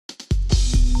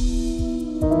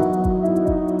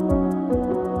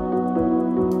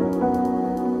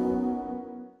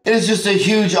It is just a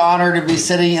huge honor to be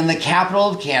sitting in the capital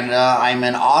of Canada. I'm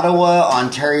in Ottawa,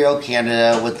 Ontario,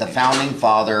 Canada, with the founding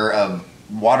father of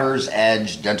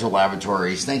Watersedge Dental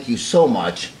Laboratories. Thank you so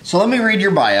much. So let me read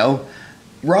your bio.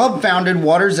 Rob founded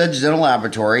Watersedge Dental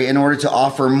Laboratory in order to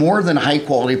offer more than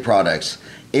high-quality products.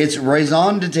 Its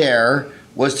raison d'etre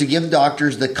was to give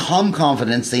doctors the calm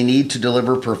confidence they need to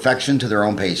deliver perfection to their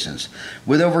own patients.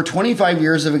 With over 25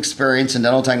 years of experience in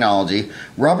dental technology,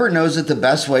 Robert knows that the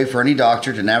best way for any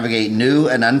doctor to navigate new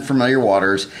and unfamiliar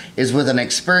waters is with an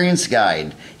experienced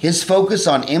guide. His focus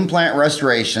on implant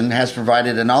restoration has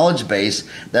provided a knowledge base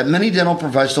that many dental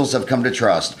professionals have come to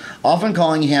trust, often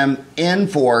calling him in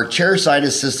for chairside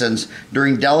assistance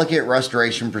during delicate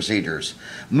restoration procedures.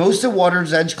 Most of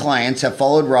Watersedge clients have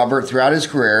followed Robert throughout his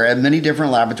career at many different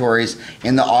laboratories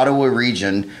in the Ottawa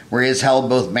region, where he has held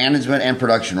both management and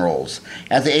production roles.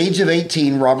 At the age of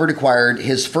 18, Robert acquired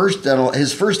his first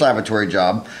laboratory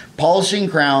job, polishing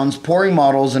crowns, pouring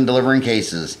models, and delivering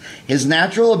cases. His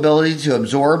natural ability to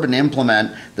absorb and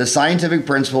implement the scientific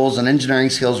principles and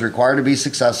engineering skills required to be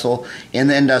successful in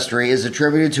the industry is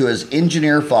attributed to his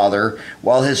engineer father,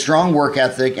 while his strong work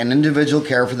ethic and individual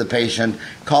care for the patient,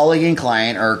 colleague, and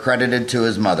client are accredited to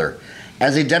his mother.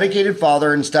 As a dedicated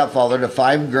father and stepfather to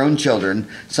 5 grown children,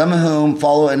 some of whom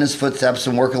follow in his footsteps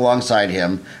and work alongside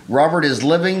him, Robert is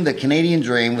living the Canadian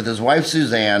dream with his wife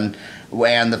Suzanne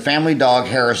and the family dog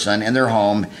Harrison in their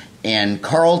home in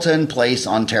Carleton Place,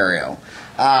 Ontario.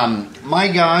 My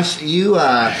gosh, you,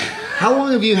 how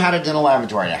long have you had a dental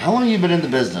laboratory now? How long have you been in the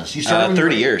business? You started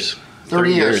 30 years.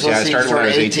 30 years. So yeah, I started when I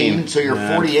was 18. So you're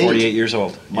 48? 48 years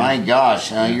old. My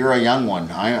gosh, you're a young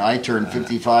one. I turned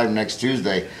 55 next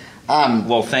Tuesday.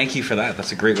 Well, thank you for that.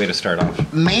 That's a great way to start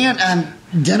off. Man,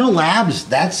 dental labs,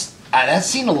 that's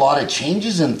seen a lot of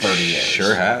changes in 30 years.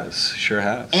 Sure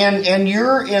has. And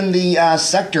you're in the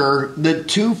sector, the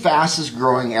 2 fastest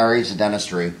growing areas of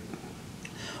dentistry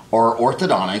are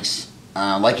orthodontics,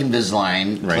 like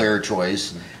Invisalign, right. Clear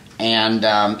Choice, and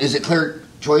is it Clear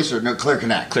Choice or no, Clear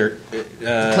Connect? Clear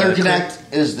Connect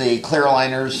is the clear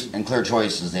aligners and Clear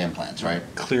Choice is the implants, right?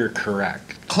 Clear Correct.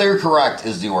 Clear Correct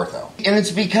is the ortho. And it's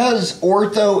because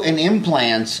ortho and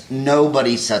implants,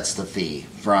 nobody sets the fee.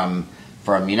 From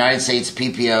United States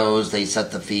PPOs, they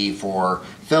set the fee for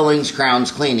fillings,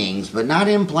 crowns, cleanings, but not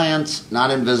implants, not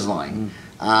Invisalign.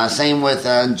 Same with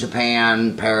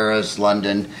Japan, Paris,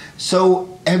 London.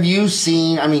 So have you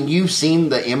seen, you've seen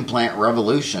the implant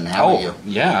revolution, haven't you?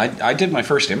 Yeah, I did my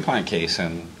first implant case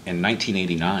in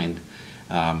 1989.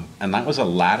 And that was a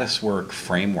lattice work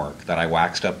framework that I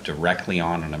waxed up directly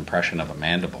on an impression of a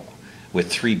mandible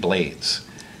with 3 blades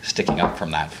sticking up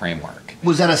from that framework.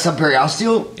 Was that a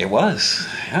subperiosteal? It was.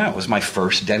 Yeah, it was my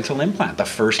first dental implant, the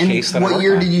first case that I worked on. What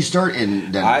year did you start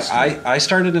in dentistry? I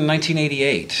started in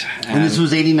 1988. And this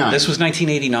was 89? This was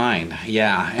 1989,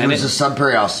 yeah. And it was a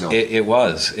subperiosteal? It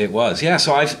was. Yeah,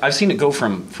 so I've seen it go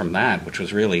from that, which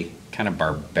was really kind of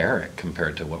barbaric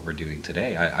compared to what we're doing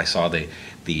today. I saw the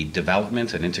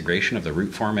development and integration of the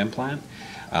root form implant.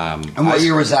 And what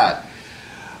year was that?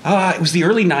 It was the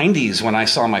early 90s when I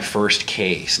saw my first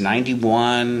case,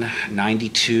 91,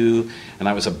 92, and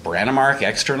that was a Brennemark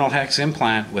external hex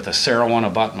implant with a Sarah 1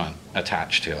 abutment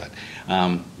attached to it.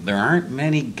 There aren't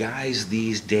many guys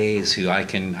these days who I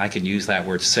can use that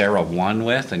word Sarah 1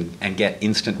 with and get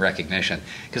instant recognition,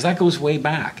 because that goes way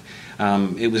back.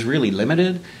 It was really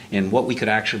limited in what we could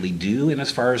actually do in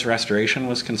as far as restoration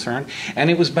was concerned. And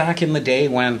it was back in the day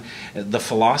when the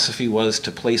philosophy was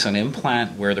to place an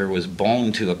implant where there was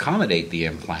bone to accommodate the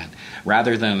implant,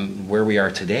 rather than where we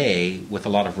are today with a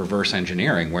lot of reverse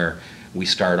engineering, where we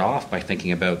start off by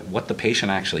thinking about what the patient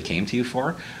actually came to you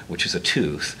for, which is a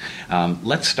tooth.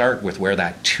 Let's start with where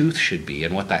that tooth should be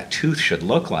and what that tooth should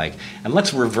look like, and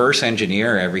let's reverse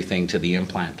engineer everything to the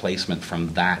implant placement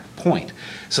from that point,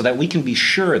 so that we can be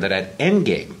sure that at end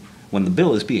game, when the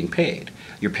bill is being paid,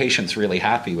 your patient's really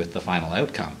happy with the final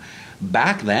outcome.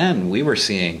 Back then, we were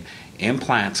seeing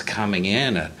implants coming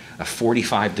in at a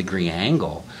 45-degree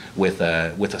angle with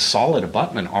a solid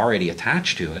abutment already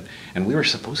attached to it, and we were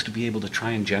supposed to be able to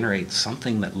try and generate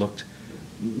something that looked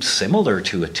similar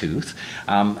to a tooth.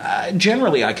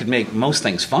 Generally, I could make most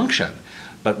things function,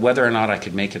 but whether or not I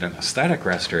could make it an aesthetic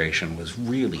restoration was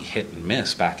really hit and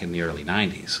miss back in the early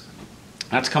 90s.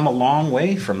 That's come a long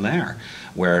way from there,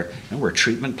 where we're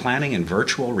treatment planning in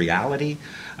virtual reality.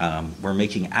 We're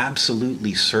making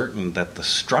absolutely certain that the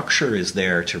structure is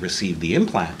there to receive the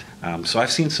implant. So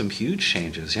I've seen some huge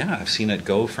changes. Yeah, I've seen it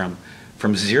go from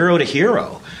zero to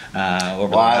hero over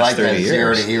the last 30 years.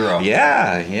 Zero to hero.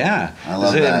 Yeah. I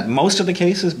love that. Most of the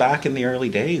cases back in the early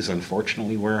days,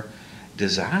 unfortunately, were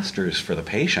disasters for the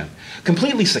patient.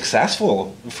 Completely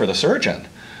successful for the surgeon,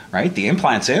 right? The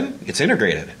implant's in, it's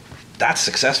integrated. That's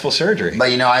successful surgery. But,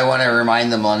 I want to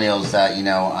remind the millennials that,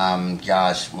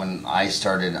 when I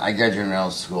graduated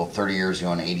dental school 30 years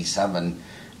ago in 87,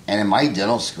 and in my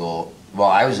dental school,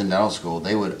 I was in dental school,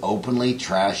 they would openly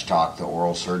trash talk the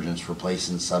oral surgeons for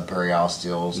placing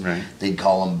subperiosteals. Right. They'd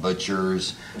call them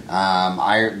butchers.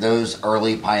 Those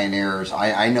early pioneers,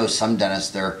 I know some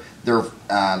dentists, a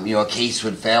case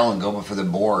would fail and go before the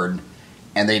board,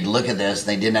 and they'd look at this, and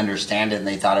they didn't understand it, and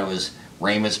they thought it was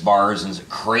Ramus bars and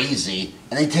crazy,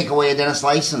 and they take away a dentist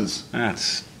license.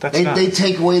 They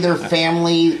take away their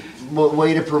family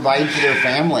way to provide for their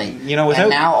family.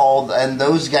 And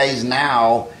those guys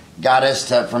now got us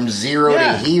from zero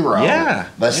to hero. Yeah.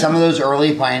 But some of those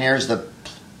early pioneers,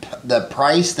 the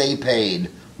price they paid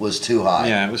was too high.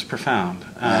 Yeah, it was profound.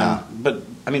 But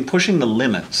pushing the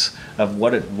limits of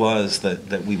what it was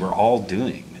that we were all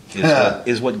doing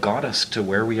is what got us to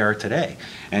where we are today.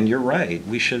 And you're right.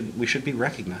 We should be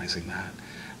recognizing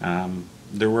that.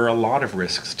 There were a lot of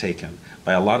risks taken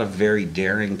by a lot of very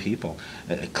daring people.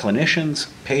 Clinicians,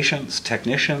 patients,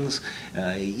 technicians,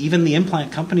 even the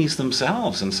implant companies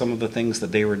themselves and some of the things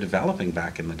that they were developing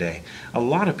back in the day. A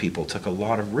lot of people took a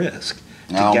lot of risk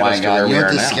to get us to where we are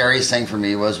now. The scariest thing for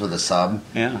me was with a sub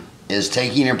is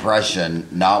taking impression,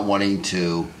 not wanting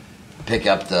to pick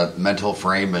up the mental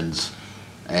foramens.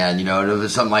 And, if it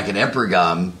was something like an emperor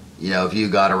gum, if you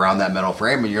got around that metal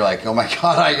frame and you're like, oh my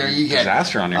God, you get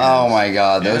disaster on your hands. Oh my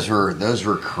God, those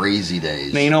were crazy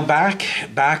days. Now,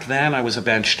 back then I was a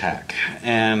bench tech,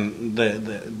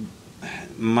 and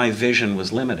my vision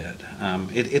was limited.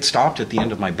 It stopped at the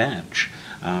end of my bench.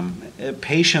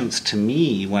 Patients, to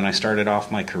me, when I started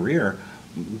off my career,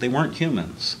 they weren't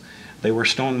humans. They were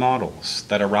stone models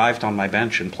that arrived on my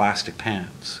bench in plastic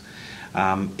pans.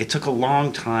 It took a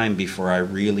long time before I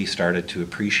really started to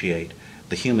appreciate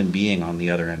the human being on the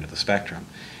other end of the spectrum.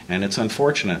 And it's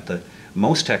unfortunate that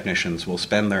most technicians will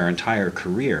spend their entire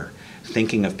career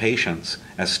thinking of patients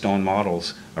as stone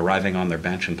models arriving on their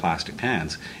bench in plastic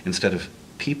pans instead of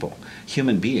people,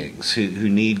 human beings who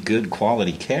need good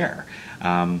quality care.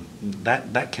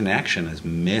 That connection is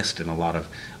missed in a lot of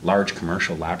large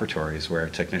commercial laboratories where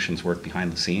technicians work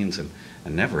behind the scenes and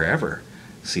never ever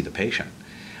see the patient.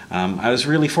 I was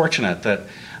really fortunate that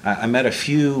I met a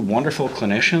few wonderful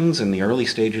clinicians in the early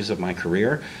stages of my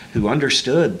career who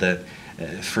understood that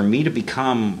for me to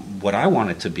become what I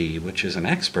wanted to be, which is an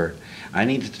expert, I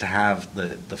needed to have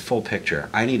the full picture.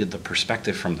 I needed the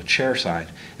perspective from the chair side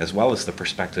as well as the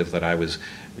perspective that I was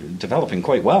developing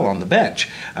quite well on the bench.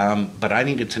 But I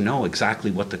needed to know exactly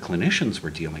what the clinicians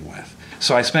were dealing with.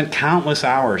 So I spent countless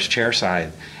hours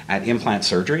chairside at implant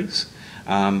surgeries.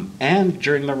 And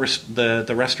during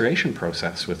the restoration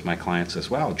process with my clients as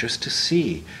well, just to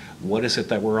see what is it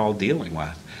that we're all dealing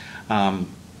with. And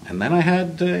then I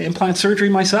had implant surgery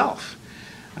myself.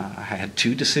 I had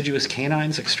 2 deciduous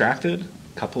canines extracted,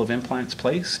 a couple of implants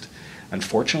placed.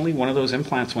 Unfortunately, one of those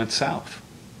implants went south,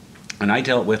 and I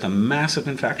dealt with a massive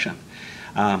infection.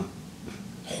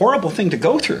 Horrible thing to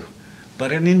go through,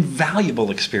 but an invaluable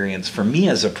experience for me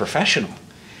as a professional.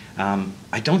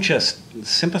 I don't just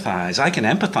sympathize, I can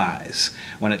empathize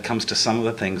when it comes to some of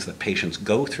the things that patients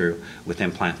go through with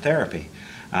implant therapy.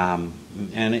 And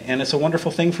it's a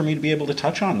wonderful thing for me to be able to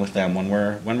touch on with them when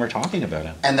we're talking about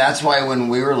it. And that's why when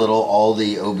we were little, all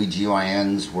the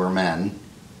OBGYNs were men,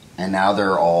 and now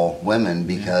they're all women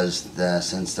because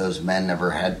since those men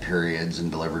never had periods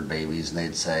and delivered babies, and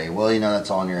they'd say, well,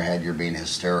 that's all in your head, you're being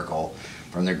hysterical,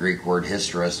 from the Greek word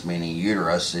hysteros, meaning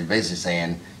uterus. So you're basically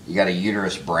saying, you got a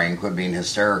uterus brain, quit being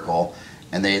hysterical,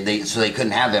 and so they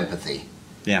couldn't have empathy.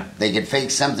 Yeah. They could fake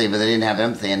something, but they didn't have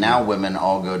empathy, and now women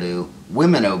all go to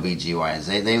women OBGYNs.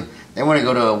 They want to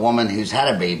go to a woman who's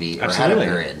had a baby or Absolutely.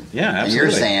 had a period. Yeah, absolutely. And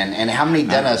you're saying, and how many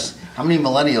dentists, how many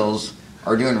millennials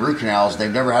are doing root canals?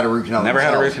 They've never had a root canal Never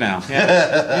themselves. had a root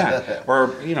canal, yeah.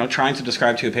 Or, trying to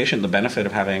describe to a patient the benefit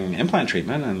of having implant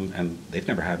treatment, and they've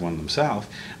never had one themselves.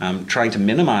 Trying to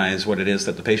minimize what it is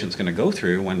that the patient's going to go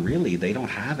through when really they don't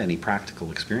have any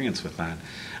practical experience with that.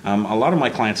 A lot of my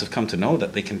clients have come to know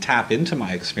that they can tap into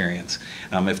my experience.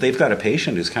 If they've got a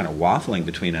patient who's kind of waffling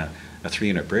between a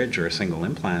 3-unit bridge or a single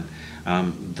implant,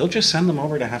 they'll just send them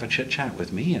over to have a chit-chat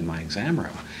with me in my exam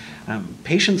room.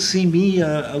 Patients see me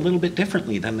a little bit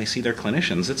differently than they see their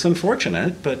clinicians. It's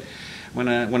unfortunate, but when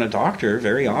a doctor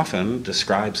very often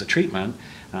describes a treatment,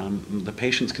 the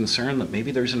patient's concerned that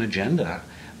maybe there's an agenda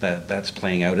that's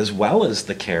playing out as well as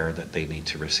the care that they need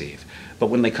to receive. But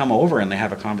when they come over and they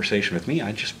have a conversation with me,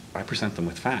 I present them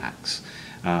with facts.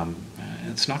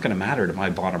 It's not going to matter to my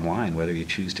bottom line whether you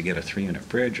choose to get a 3-unit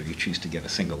bridge or you choose to get a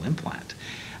single implant.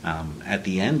 At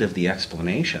the end of the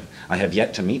explanation, I have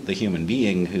yet to meet the human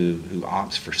being who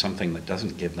opts for something that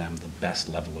doesn't give them the best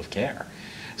level of care.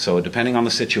 So depending on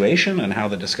the situation and how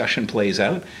the discussion plays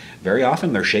out, very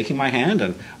often they're shaking my hand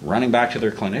and running back to their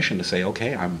clinician to say,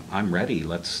 okay, I'm ready.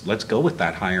 Let's go with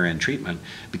that higher end treatment,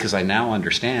 because I now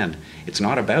understand it's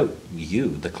not about you,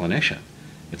 the clinician.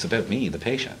 It's about me, the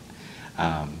patient.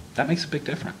 That makes a big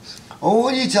difference. Well,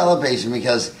 what do you tell a patient?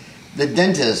 Because the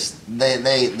dentists,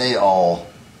 they all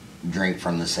drink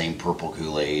from the same purple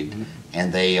Kool-Aid,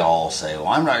 and they all say, well,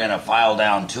 I'm not going to file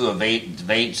down two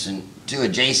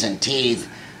adjacent teeth,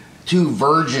 2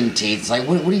 virgin teeth. It's like,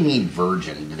 what do you mean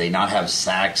virgin? Do they not have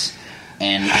sex?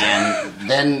 But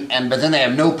then they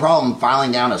have no problem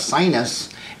filing down a sinus.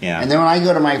 Yeah. And then when I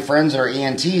go to my friends that are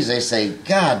ENTs, they say,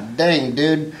 God dang,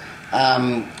 dude,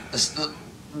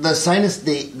 the sinus,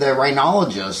 the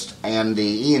rhinologist and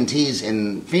the ENTs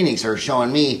in Phoenix are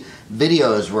showing me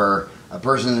videos where a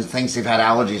person thinks they've had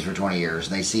allergies for 20 years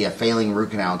and they see a failing root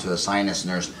canal to a sinus,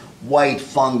 and there's white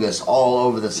fungus all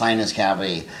over the sinus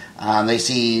cavity. They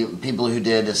see people who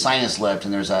did a sinus lift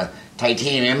and there's a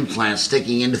titanium implant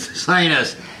sticking into the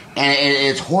sinus, and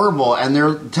it's horrible. And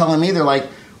they're telling me, they're like,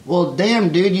 well, damn,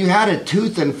 dude, you had a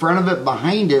tooth in front of it,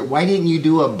 behind it. Why didn't you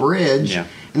do a bridge? Yeah.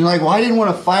 And they're like, well, I didn't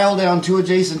want to file down 2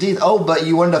 adjacent teeth. Oh, but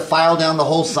you wanted to file down the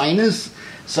whole sinus?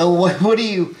 So what do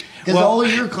you... Because all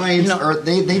of your clients,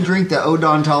 they drink the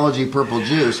odontology purple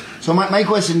juice. So my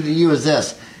question to you is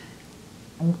this.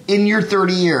 In your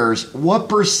 30 years, what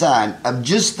percent of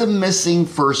just the missing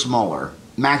first molar,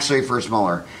 maxillary first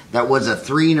molar, that was a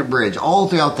 3-unit bridge all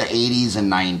throughout the 80s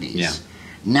and 90s, yeah.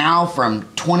 Now from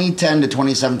 2010 to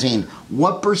 2017,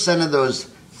 what percent of those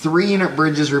 3-unit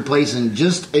bridges replacing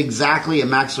just exactly a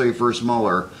maxillary first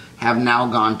molar have now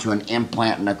gone to an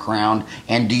implant and a crown?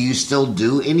 And do you still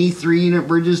do any 3-unit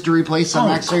bridges to replace a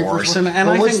maxillary first molar? And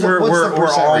I think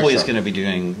we're always going to be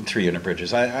doing 3-unit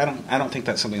bridges. I don't think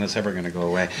that's something that's ever going to go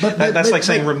away. That's like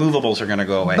saying removables are going to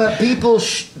go away. But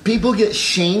people get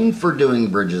shamed for doing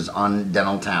bridges on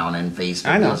Dental Town and Facebook.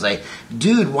 I know. They'll say,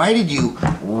 dude, why did you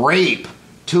rape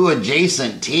 2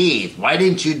 adjacent teeth? Why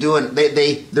didn't you do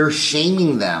it? They're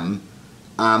shaming them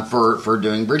for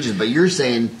doing bridges. But you're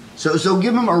saying... So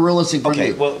give them a realistic point.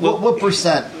 Okay, what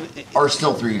percent are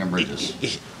still 3-unit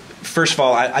bridges? First of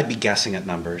all, I'd be guessing at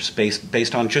numbers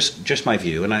based on just my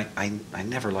view, and I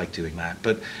never like doing that.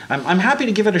 But I'm happy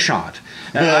to give it a shot.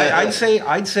 I'd say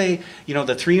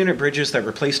the 3-unit bridges that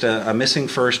replaced a missing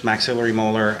first maxillary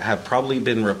molar have probably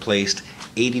been replaced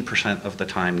 80% of the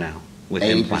time now with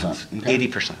 80%. implants. Okay.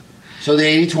 80%. So the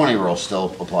 80-20 rule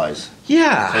still applies.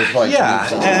 Yeah,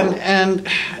 So and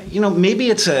maybe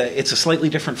it's a slightly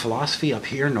different philosophy up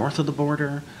here north of the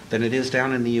border than it is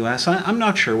down in the U.S. I'm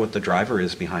not sure what the driver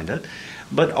is behind it,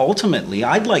 but ultimately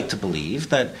I'd like to believe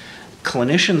that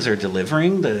clinicians are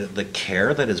delivering the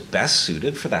care that is best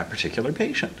suited for that particular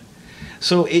patient.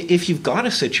 So if you've got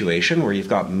a situation where you've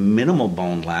got minimal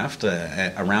bone left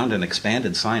around an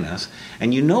expanded sinus,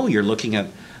 and you're looking at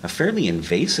a fairly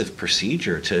invasive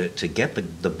procedure to get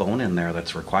the bone in there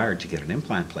that's required to get an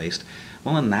implant placed,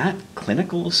 well, in that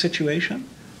clinical situation,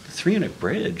 the 3-unit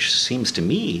bridge seems to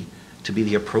me to be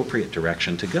the appropriate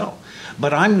direction to go.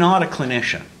 But I'm not a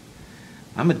clinician.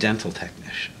 I'm a dental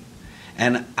technician.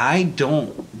 And I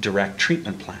don't direct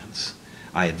treatment plans.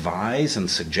 I advise and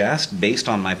suggest based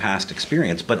on my past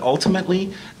experience, but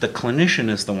ultimately the clinician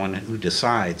is the one who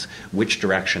decides which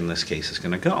direction this case is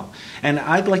going to go. And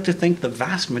I'd like to think the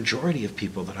vast majority of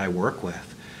people that I work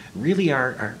with really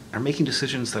are making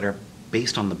decisions that are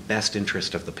based on the best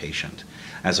interest of the patient,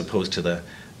 as opposed to the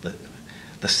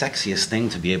sexiest thing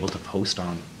to be able to post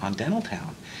on Dental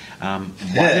Town.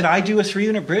 Why did I do a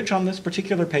 3-unit bridge on this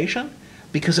particular patient?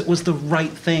 Because it was the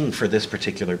right thing for this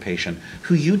particular patient,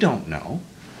 who you don't know.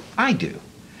 I do.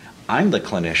 I'm the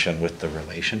clinician with the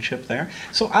relationship there.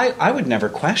 So I would never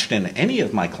question any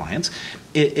of my clients.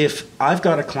 If I've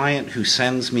got a client who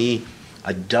sends me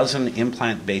a dozen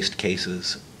implant-based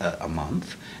cases a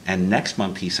month, and next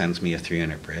month he sends me a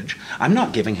 3-unit bridge, I'm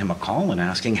not giving him a call and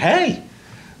asking, hey,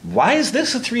 why is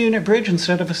this a 3-unit bridge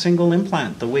instead of a single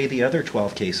implant, the way the other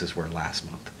 12 cases were last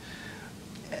month?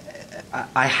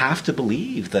 I have to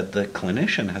believe that the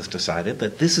clinician has decided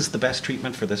that this is the best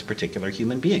treatment for this particular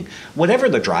human being, whatever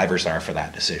the drivers are for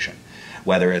that decision,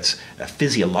 whether it's a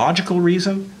physiological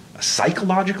reason, a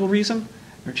psychological reason,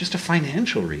 or just a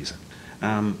financial reason.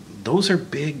 Those are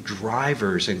big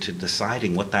drivers into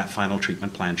deciding what that final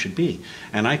treatment plan should be.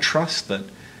 And I trust that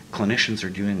clinicians are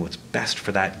doing what's best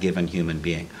for that given human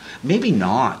being. Maybe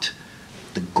not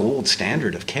the gold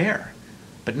standard of care,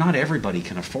 but not everybody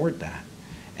can afford that.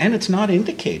 And it's not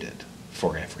indicated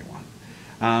for everyone.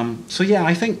 So yeah,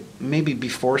 I think maybe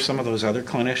before some of those other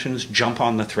clinicians jump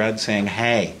on the thread saying,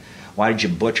 hey, why did you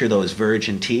butcher those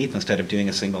virgin teeth instead of doing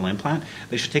a single implant?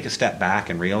 They should take a step back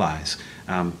and realize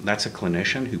that's a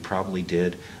clinician who probably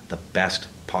did the best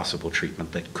possible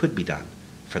treatment that could be done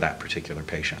for that particular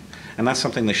patient. And that's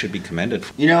something they should be commended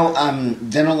for. You know,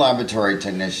 dental laboratory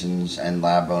technicians and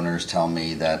lab owners tell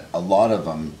me that a lot of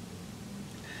them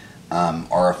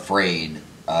are afraid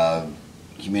of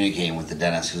communicating with the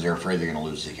dentist because they're afraid they're going to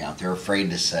lose the account. They're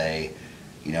afraid to say,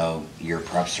 you know, your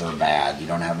preps are bad. You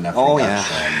don't have enough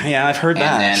reduction. Yeah, I've heard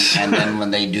that. And then when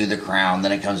they do the crown,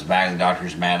 then it comes back and the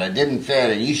doctor's mad. It didn't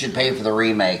fit, and you should pay for the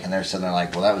remake. And they're sitting there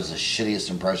like, well, that was the shittiest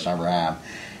impression I ever had.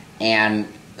 And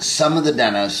some of the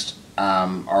dentists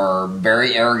are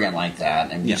very arrogant like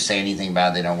that, and if you say anything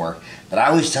bad, they don't work. But I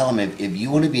always tell them, if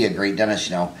you want to be a great dentist,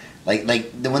 you know, like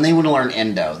when they want to learn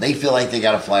endo, they feel like they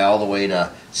got to fly all the way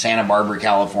to Santa Barbara,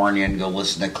 California, and go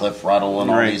listen to Cliff Ruddle and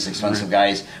all these expensive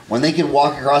guys, when they can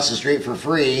walk across the street for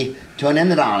free to an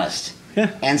endodontist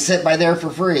and sit by there for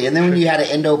free. And then when you had an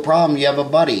endo problem, you have a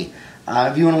buddy.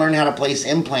 If you want to learn how to place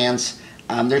implants,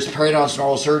 there's periodontist and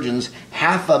oral surgeons.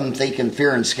 Half of them think in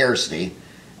fear and scarcity.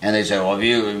 And they say, well, if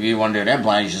you want to do an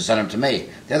implant, you should send them to me.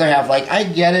 The other half, like, I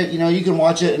get it. You know, you can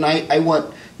watch it, and I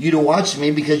want you to watch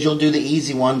me because you'll do the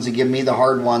easy ones and give me the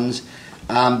hard ones.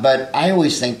 But I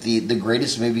always think the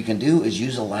greatest move you can do is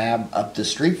use a lab up the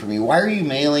street from you. Why are you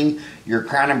mailing your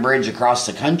crown and bridge across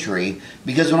the country?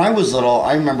 Because when I was little,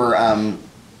 I remember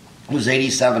it was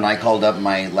 87. I called up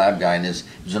my lab guy, and it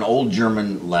was an old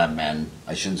German lab man.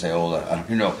 I shouldn't say old,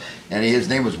 you know. And his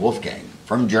name was Wolfgang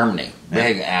from Germany.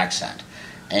 Big accent.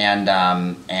 And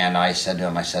I said to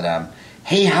him,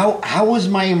 hey, how was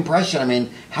my impression? I mean,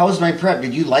 how was my prep?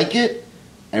 Did you like it?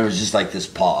 And it was just like this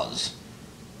pause.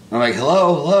 I'm like,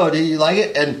 hello, did you like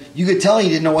it? And you could tell he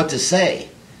didn't know what to say.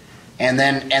 And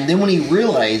then when he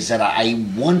realized that I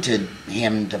wanted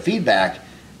him to feedback,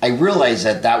 I realized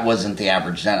that wasn't the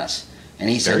average dentist. And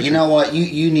he said, you know what,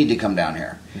 you need to come down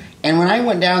here. And when I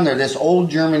went down there, this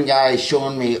old German guy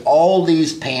showing me all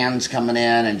these pans coming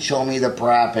in and showing me the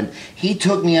prep, and he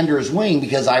took me under his wing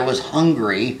because I was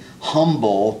hungry,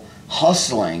 humble,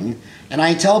 hustling. And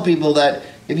I tell people that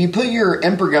if you put your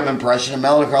Emperor gum impression and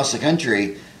mail it across the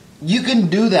country, you can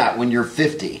do that when you're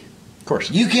 50. Of course.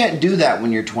 You can't do that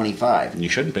when you're 25. You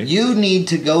shouldn't be. You need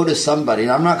to go to somebody,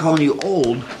 and I'm not calling you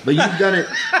old, but you've done it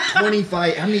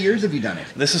 25. How many years have you done it?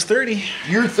 This is 30.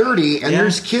 You're 30, and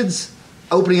there's kids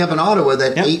opening up in Ottawa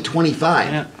that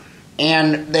 825. Yeah.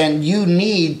 And then you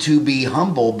need to be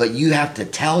humble, but you have to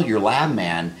tell your lab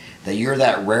man that you're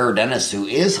that rare dentist who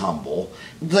is humble.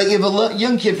 Like if a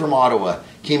young kid from Ottawa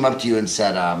came up to you and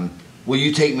said, will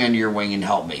you take me under your wing and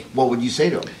help me? What would you say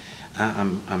to him?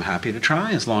 I'm happy to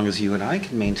try, as long as you and I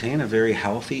can maintain a very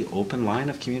healthy, open line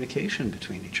of communication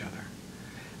between each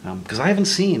other. Because I haven't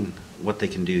seen what they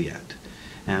can do yet.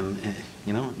 And,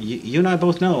 you know, you and I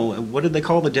both know, what did they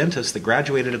call the dentist that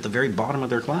graduated at the very bottom of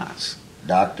their class?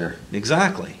 Doctor.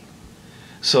 Exactly.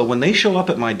 So when they show up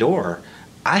at my door,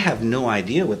 I have no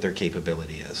idea what their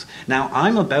capability is. Now,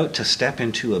 I'm about to step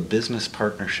into a business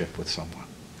partnership with someone.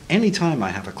 Anytime I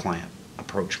have a client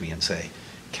approach me and say,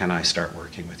 can I start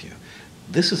working with you?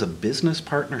 This is a business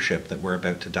partnership that we're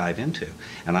about to dive into.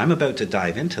 And I'm about to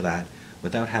dive into that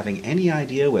without having any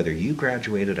idea whether you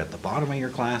graduated at the bottom of your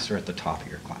class or at the top of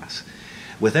your class.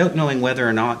 Without knowing whether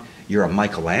or not you're a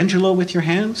Michelangelo with your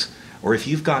hands, or if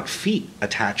you've got feet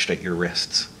attached at your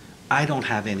wrists. I don't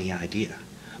have any idea.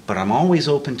 But I'm always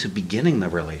open to beginning the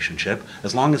relationship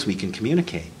as long as we can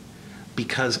communicate.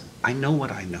 Because I know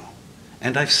what I know.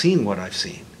 And I've seen what I've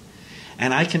seen.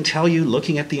 And I can tell you,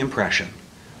 looking at the impression,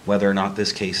 whether or not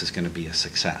this case is going to be a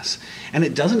success. And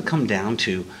it doesn't come down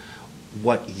to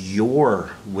what you're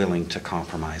willing to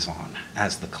compromise on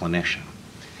as the clinician.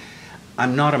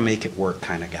 I'm not a make-it-work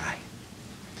kind of guy.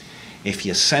 If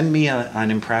you send me an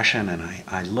impression and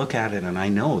I look at it and I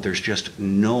know there's just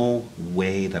no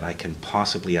way that I can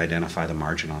possibly identify the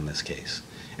margin on this case,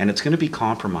 and it's going to be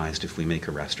compromised if we make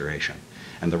a restoration,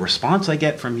 and the response I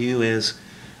get from you is,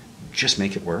 just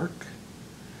make it work,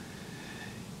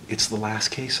 it's the last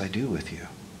case I do with you.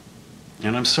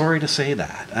 And I'm sorry to say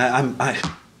that.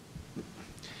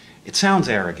 It sounds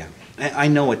arrogant. I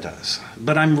know it does.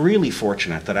 But I'm really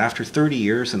fortunate that after 30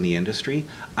 years in the industry,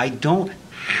 I don't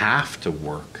have to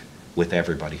work with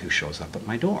everybody who shows up at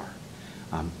my door.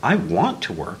 I want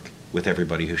to work with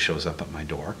everybody who shows up at my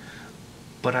door,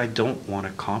 but I don't want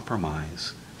to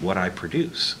compromise what I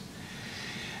produce.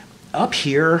 Up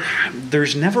here,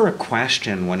 there's never a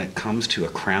question when it comes to a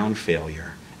crown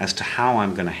failure as to how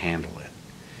I'm going to handle it.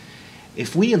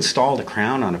 If we installed a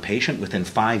crown on a patient within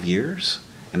 5 years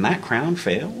and that crown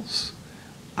fails,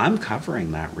 I'm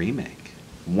covering that remake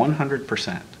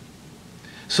 100%.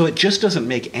 So it just doesn't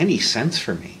make any sense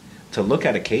for me to look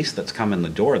at a case that's come in the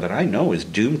door that I know is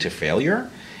doomed to failure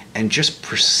and just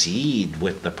proceed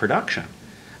with the production.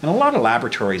 And a lot of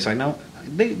laboratories, I know,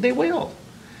 they will.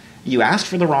 You asked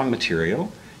for the wrong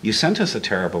material, you sent us a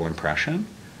terrible impression,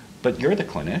 but you're the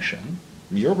clinician,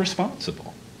 you're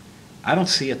responsible. I don't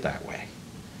see it that way.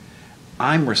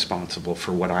 I'm responsible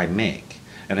for what I make.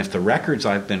 And if the records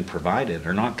I've been provided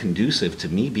are not conducive to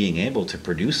me being able to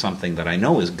produce something that I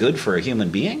know is good for a human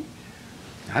being,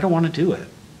 I don't want to do it.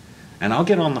 And I'll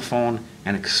get on the phone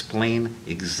and explain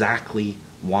exactly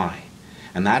why.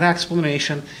 And that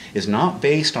explanation is not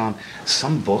based on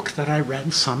some book that I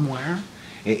read somewhere.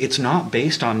 It's not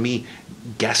based on me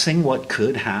guessing what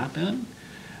could happen.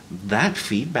 That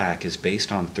feedback is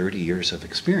based on 30 years of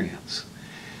experience.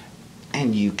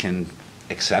 And you can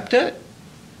accept it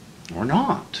or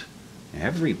not.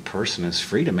 Every person is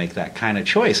free to make that kind of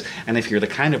choice. And if you're the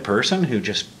kind of person who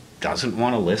just doesn't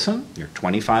want to listen, you're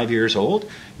 25 years old,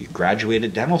 you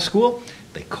graduated dental school,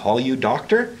 they call you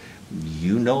doctor,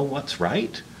 you know what's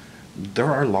right,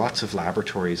 there are lots of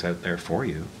laboratories out there for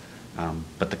you.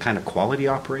 But the kind of quality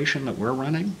operation that we're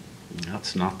running,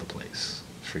 that's not the place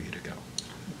for you to go.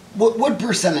 What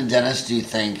percent of dentists do you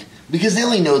think, because they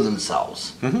only know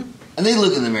themselves, and they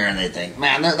look in the mirror and they think,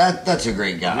 man, that's a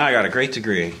great guy. I got a great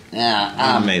degree.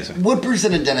 Yeah. Amazing. What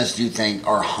percent of dentists do you think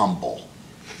are humble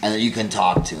and that you can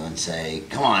talk to and say,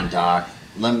 come on, doc,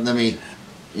 let me...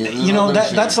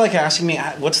 That's like asking me,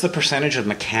 what's the percentage of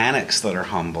mechanics that are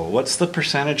humble? What's the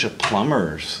percentage of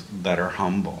plumbers that are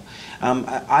humble?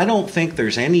 I don't think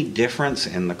there's any difference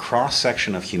in the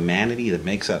cross-section of humanity that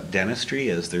makes up dentistry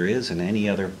as there is in any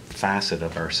other facet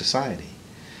of our society.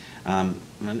 And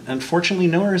unfortunately,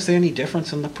 nor is there any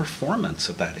difference in the performance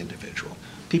of that individual.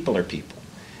 People are people.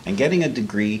 And getting a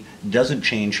degree doesn't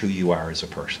change who you are as a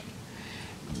person.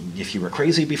 If you were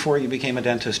crazy before you became a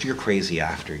dentist, you're crazy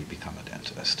after you become a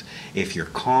dentist. If you're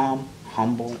calm,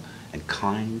 humble, and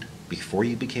kind before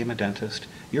you became a dentist,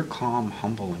 you're calm,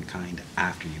 humble, and kind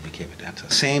after you became a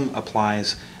dentist. Same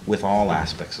applies with all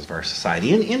aspects of our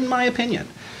society, in my opinion.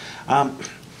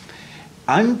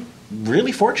 I'm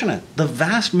really fortunate. The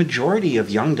vast majority of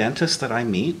young dentists that I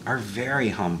meet are very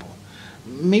humble.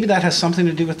 Maybe that has something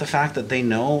to do with the fact that they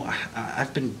know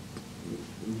I've been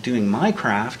doing my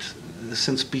craft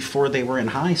since before they were in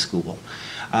high school.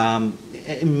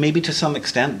 Maybe to some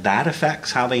extent that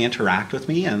affects how they interact with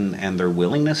me and their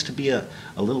willingness to be a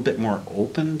little bit more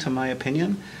open to my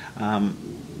opinion.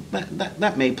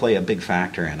 That may play a big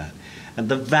factor in it. And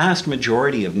the vast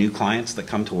majority of new clients that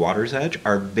come to Watersedge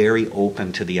are very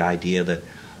open to the idea that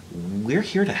we're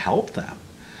here to help them.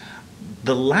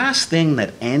 The last thing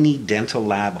that any dental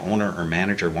lab owner or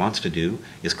manager wants to do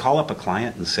is call up a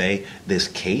client and say, this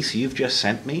case you've just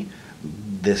sent me,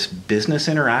 this business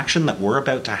interaction that we're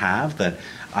about to have that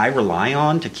I rely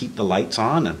on to keep the lights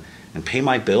on and pay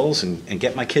my bills and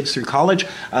get my kids through college,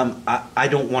 I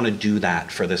don't want to do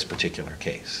that for this particular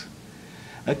case.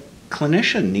 A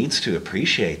clinician needs to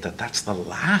appreciate that that's the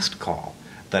last call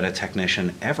that a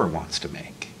technician ever wants to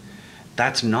make.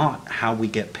 That's not how we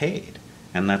get paid,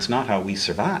 and that's not how we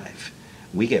survive.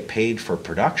 We get paid for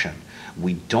production.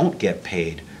 We don't get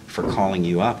paid for calling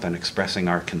you up and expressing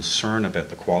our concern about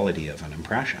the quality of an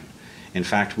impression. In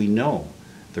fact, we know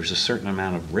there's a certain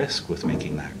amount of risk with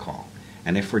making that call.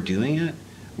 And if we're doing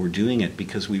it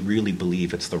because we really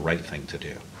believe it's the right thing to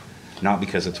do, not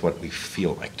because it's what we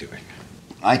feel like doing.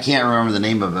 I can't remember the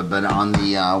name of it, but on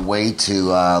the way to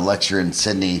lecture in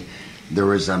Sydney, there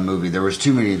was a movie. There was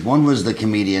two movies. One was The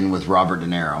Comedian with Robert De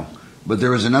Niro, but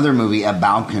there was another movie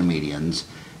about comedians.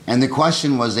 And the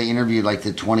question was, they interviewed like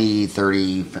the 20,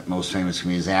 30 most famous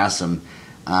comedians. They asked them,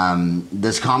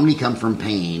 does comedy come from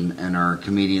pain, and are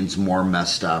comedians more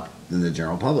messed up than the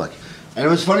general public? And it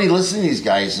was funny listening to these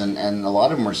guys, and a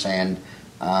lot of them were saying,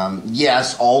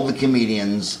 yes, all the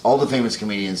famous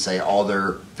comedians say all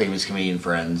their famous comedian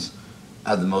friends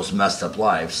have the most messed up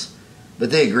lives. But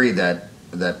they agree that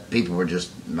people were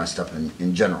just messed up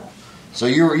in general. So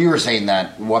you were saying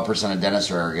that what percent of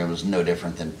dentists are arrogant was no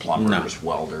different than plumbers,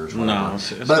 welders, whatever. No,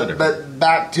 it's but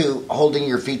back to holding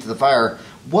your feet to the fire,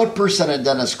 what percent of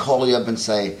dentists call you up and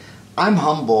say, I'm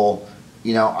humble,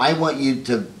 I want you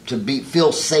to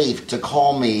feel safe to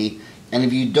call me, and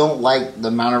if you don't like the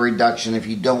amount of reduction, if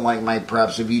you don't like my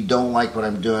preps, if you don't like what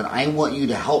I'm doing, I want you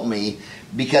to help me,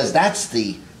 because that's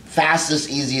the fastest,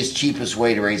 easiest, cheapest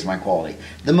way to raise my quality.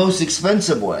 The most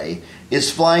expensive way is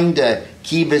flying to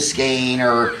Key Biscayne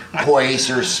or Hoist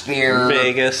or Spear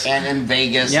Vegas. and in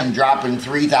Vegas Yep. and dropping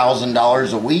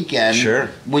 $3,000 a weekend. Sure.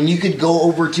 When you could go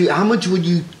over to, how much would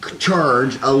you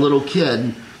charge a little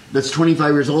kid that's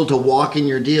 25 years old to walk in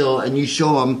your deal and you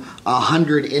show them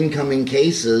 100 incoming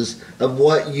cases of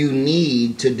what you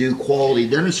need to do quality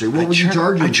dentistry? What would you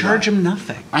charge him? I charge him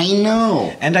nothing. I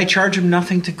know. And I charge him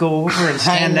nothing to go over and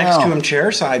stand I next to know. him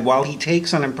chairside while he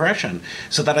takes an impression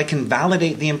so that I can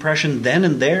validate the impression then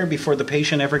and there before the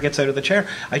patient ever gets out of the chair.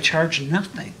 I charge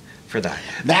nothing for that.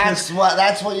 That's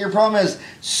what your problem is.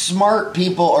 Smart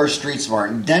people are street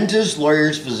smart. Dentists,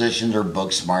 lawyers, physicians are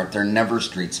book smart. They're never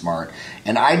street smart.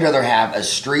 And I'd rather have a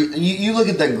street. You look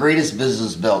at the greatest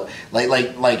business built,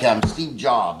 like Steve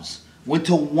Jobs went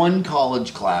to one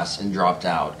college class and dropped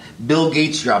out. Bill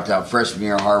Gates dropped out freshman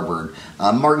year at Harvard.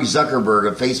 Mark Zuckerberg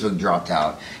of Facebook dropped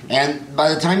out. And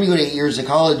by the time you go to 8 years of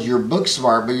college, you're book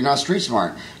smart, but you're not street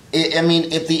smart. I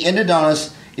mean, if the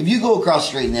endodontist, if you go across the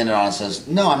street and the endodontist says,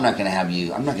 no, I'm not going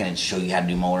to show you how to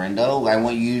do molar endo. I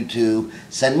want you to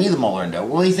send me the molar endo.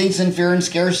 Well, he thinks in fear and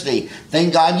scarcity.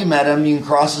 Thank God you met him. You can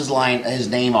cross his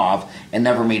name off and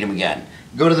never meet him again.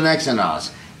 Go to the next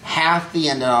endodontist. Half the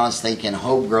endodontists think in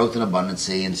hope, growth, and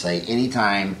abundancy and say,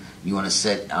 anytime you want to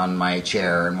sit on my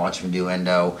chair and watch me do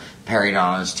endo,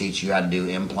 periodontists teach you how to do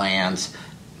implants,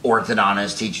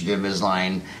 orthodontists teach you to do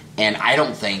Invisalign, and I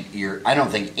don't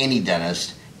think any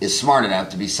dentist is smart enough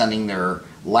to be sending their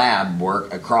lab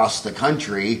work across the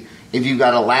country if you've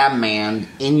got a lab man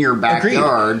in your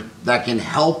backyard that can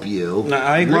help you. No,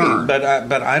 I agree, learn. but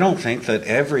I don't think that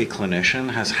every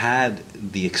clinician has had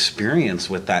the experience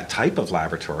with that type of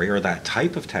laboratory or that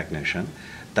type of technician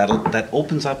that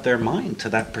opens up their mind to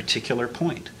that particular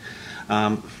point.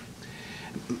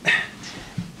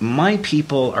 My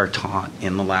people are taught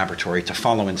in the laboratory to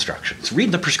follow instructions.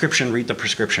 Read the prescription, read the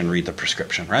prescription, read the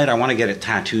prescription, right? I want to get it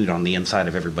tattooed on the inside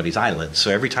of everybody's eyelids.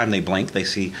 So every time they blink, they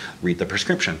see, read the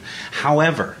prescription.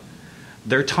 However,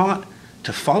 they're taught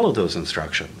to follow those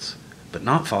instructions, but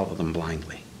not follow them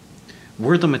blindly.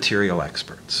 We're the material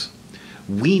experts.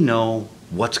 We know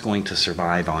what's going to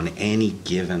survive on any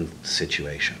given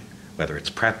situation, whether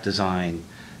it's prep design,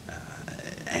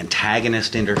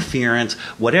 antagonist interference,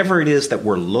 whatever it is that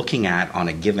we're looking at on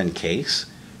a given case,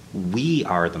 we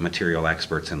are the material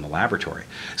experts in the laboratory.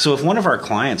 So if one of our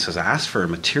clients has asked for a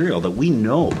material that we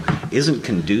know isn't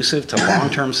conducive to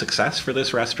long-term success for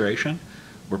this restoration,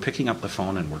 we're picking up the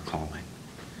phone and we're calling.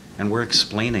 And we're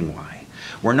explaining why.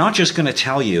 We're not just going to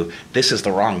tell you this is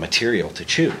the wrong material to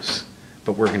choose,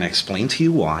 but we're going to explain to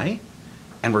you why,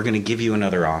 and we're going to give you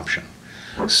another option.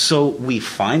 So we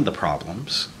find the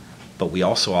problems, but we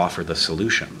also offer the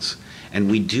solutions,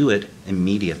 and we do it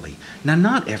immediately. Now,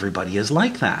 not everybody is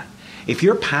like that. If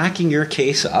you're packing your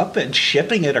case up and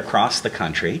shipping it across the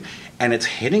country, and it's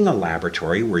hitting a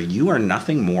laboratory where you are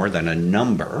nothing more than a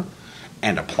number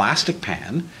and a plastic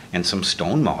pan and some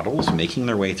stone models making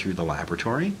their way through the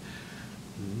laboratory,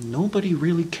 nobody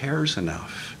really cares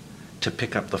enough to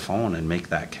pick up the phone and make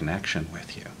that connection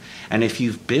with you. And if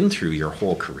you've been through your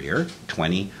whole career,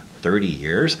 20, 30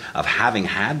 years of having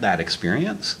had that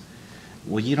experience,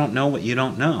 well, you don't know what you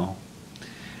don't know.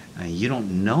 You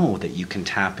don't know that you can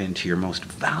tap into your most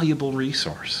valuable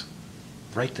resource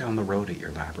right down the road at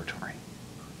your laboratory.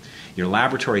 Your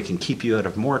laboratory can keep you out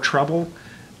of more trouble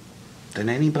than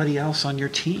anybody else on your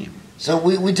team. So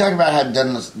we talked about how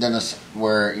dentists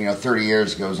where 30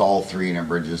 years ago it was all 3-unit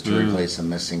bridges to replace a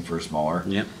missing first molar.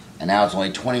 Yep. And now it's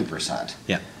only 20%.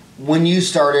 Yeah. When you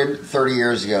started 30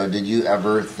 years ago, did you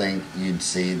ever think you'd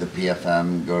see the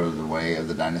PFM go to the way of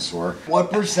the dinosaur?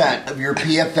 What percent of your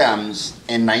PFMs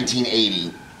in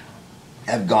 1980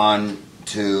 have gone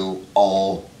to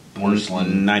all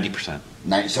porcelain?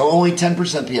 90%. So only 10%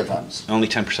 PFMs. Only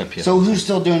 10% PFMs. So who's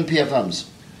still doing PFMs?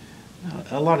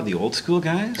 A lot of the old school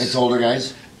guys. It's older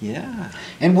guys? Yeah.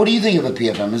 And what do you think of a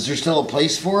PFM? Is there still a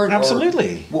place for it?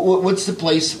 Absolutely. What's the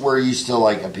place where you still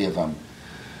like a PFM?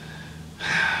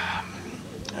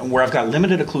 Where I've got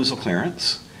limited occlusal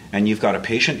clearance, and you've got a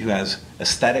patient who has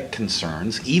aesthetic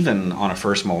concerns, even on a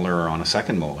first molar or on a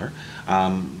second molar,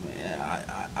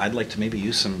 I'd like to maybe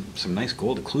use some nice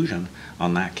gold occlusion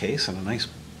on that case and a nice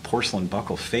porcelain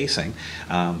buckle facing,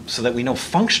 so that we know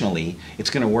functionally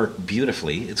it's going to work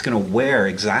beautifully, it's going to wear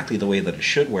exactly the way that it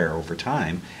should wear over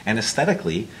time, and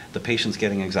aesthetically the patient's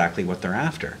getting exactly what they're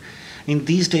after. I mean,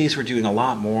 these days we're doing a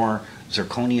lot more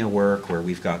zirconia work where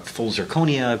we've got full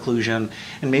zirconia occlusion,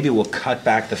 and maybe we'll cut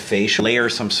back the face, layer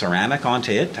some ceramic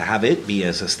onto it to have it be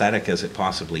as aesthetic as it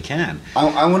possibly can.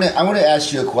 I want to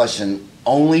ask you a question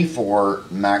only for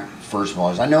Mac first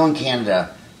molars. I know in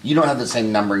Canada you don't have the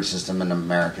same numbering system in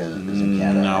America as in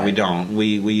Canada. No, right? we don't.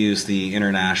 We use the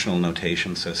international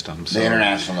notation system. So the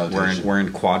international notation. We're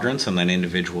in quadrants and then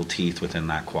individual teeth within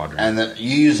that quadrant. And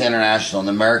you use international, and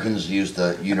the Americans use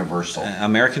the universal.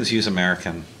 Americans use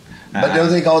American. But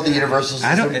don't they call it the universal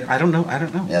system? I don't know.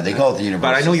 Yeah, they call it the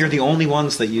universal. But I know you're the only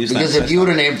ones that use because that if you would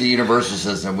have named the universal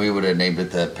system, we would have named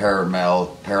it the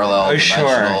parallel,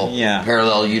 dimensional,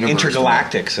 parallel universal.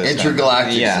 Intergalactic system.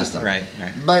 Intergalactic system. Right.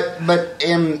 But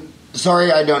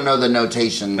sorry, I don't know the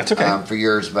notation. That's okay. For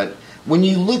yours, but when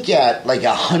you look at like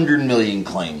 100 million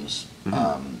claims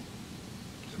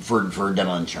for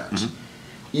dental insurance,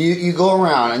 you go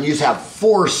around and you just have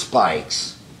 4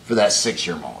 spikes for that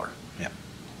 6-year molar.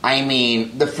 I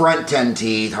mean, the front 10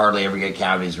 teeth hardly ever get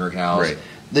cavities or root canals. Right.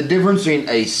 The difference between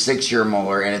a 6-year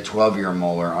molar and a 12-year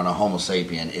molar on a Homo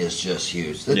sapien is just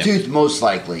huge. The tooth most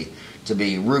likely to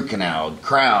be root canaled,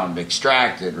 crowned,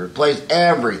 extracted, replaced,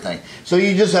 everything. So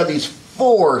you just have these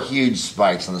 4 huge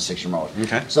spikes on the 6-year molar.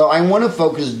 Okay. So I want to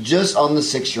focus just on the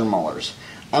 6-year molars.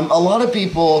 A lot of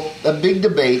people, big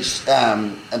debates,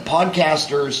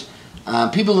 podcasters,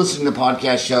 people listening to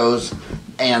podcast shows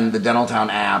and the Dentaltown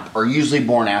app are usually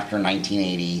born after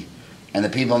 1980, and the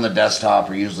people on the desktop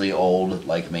are usually old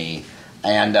like me.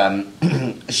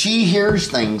 And she hears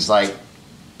things like,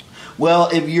 well,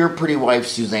 if your pretty wife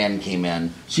Suzanne came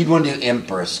in, she'd want to do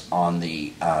Empress on the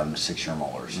 6-year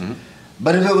molars.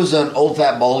 But if it was an old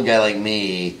fat bald guy like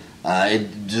me,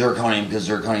 zirconium, because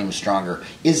zirconium is stronger.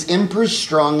 Is Empress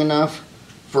strong enough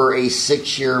for a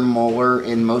 6-year molar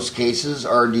in most cases,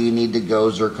 or do you need to go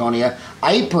zirconia?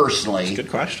 I personally... That's a good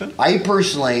question.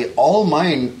 All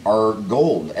mine are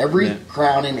gold. Every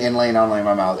crown and inlay and onlay in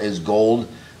my mouth is gold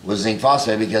with zinc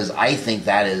phosphate because I think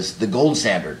that is the gold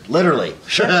standard. Literally.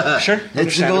 Sure.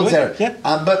 It's the gold standard. Yeah.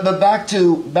 But back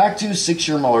to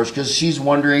 6-year molars, because she's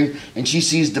wondering, and she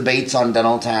sees debates on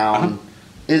Dentaltown.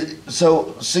 So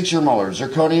 6-year molars,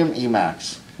 zirconium,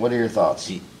 Emax. What are your thoughts?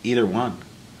 Either one.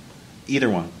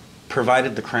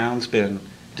 Provided the crown's been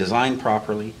designed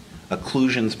properly,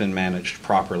 occlusion's been managed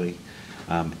properly,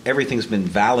 everything's been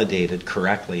validated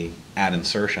correctly at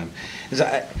insertion.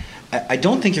 I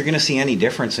don't think you're going to see any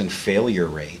difference in failure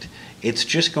rate. It's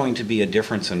just going to be a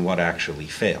difference in what actually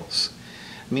fails.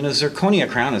 I mean, a zirconia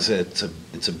crown it's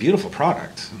a beautiful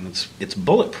product, and it's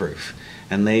bulletproof,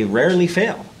 and they rarely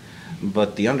fail.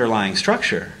 But the underlying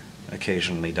structure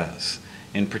occasionally does.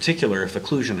 In particular, if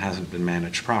occlusion hasn't been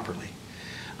managed properly.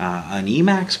 An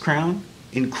Emax crown,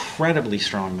 incredibly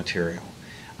strong material.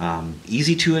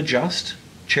 Easy to adjust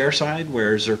chairside,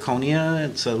 where zirconia,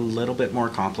 it's a little bit more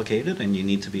complicated and you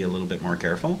need to be a little bit more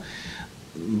careful.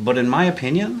 But in my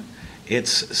opinion,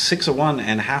 it's 6 of one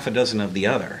and half a dozen of the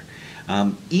other.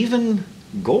 Even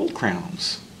gold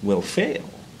crowns will fail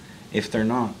if they're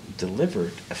not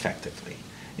delivered effectively,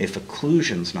 if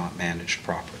occlusion's not managed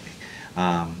properly.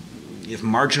 If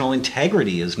marginal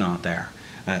integrity is not there,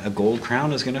 a gold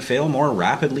crown is going to fail more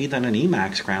rapidly than an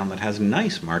Emax crown that has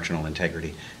nice marginal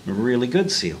integrity, a really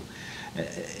good seal.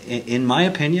 In my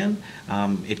opinion,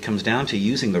 it comes down to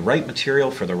using the right material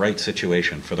for the right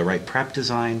situation, for the right prep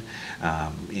design.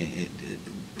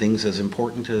 Things as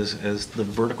important as the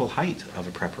vertical height of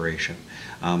a preparation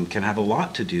can have a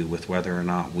lot to do with whether or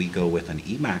not we go with an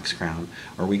Emax crown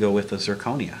or we go with a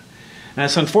zirconia. And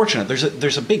it's unfortunate.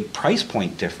 There's a big price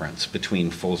point difference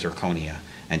between full zirconia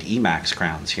and Emax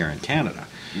crowns here in Canada.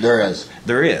 There is.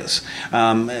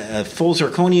 A full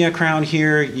zirconia crown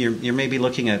here, you're maybe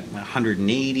looking at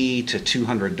 $180 to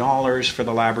 $200 for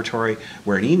the laboratory,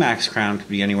 where an Emax crown could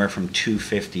be anywhere from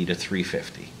 $250 to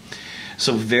 $350.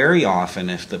 So very often,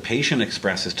 if the patient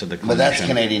expresses to the clinician... But that's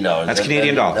Canadian dollars. That's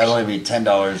Canadian dollars. That'll only be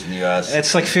 $10 in the U.S.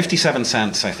 It's like 57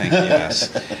 cents, I think, yes.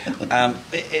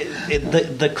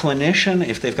 The clinician,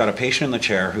 if they've got a patient in the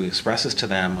chair who expresses to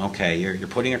them, okay, you're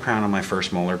putting a crown on my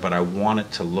first molar, but I want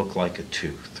it to look like a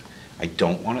tooth. I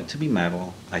don't want it to be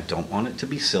metal. I don't want it to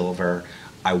be silver.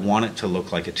 I want it to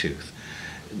look like a tooth.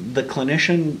 The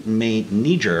clinician may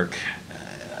knee-jerk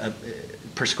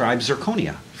prescribe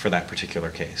zirconia for that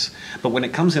particular case. But when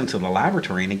it comes into the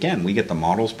laboratory, and again, we get the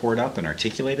models poured up and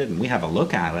articulated, and we have a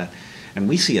look at it, and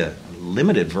we see a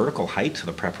limited vertical height to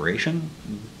the preparation,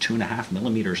 2.5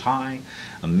 millimeters high,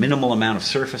 a minimal amount of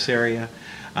surface area,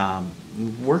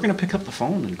 we're going to pick up the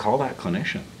phone and call that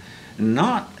clinician.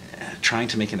 Not trying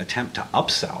to make an attempt to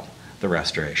upsell the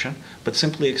restoration, but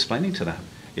simply explaining to them,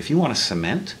 if you want to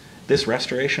cement this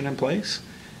restoration in place,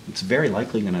 it's very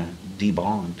likely going to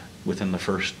debond within the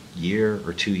first year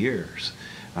or 2 years.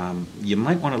 You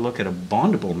might want to look at a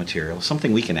bondable material,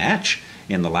 something we can etch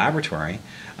in the laboratory,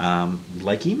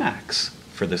 like Emax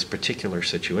for this particular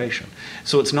situation.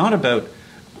 So it's not about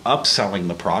upselling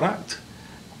the product.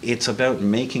 It's about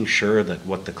making sure that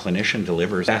what the clinician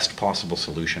delivers is the best possible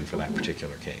solution for that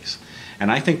particular case.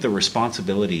 And I think the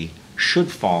responsibility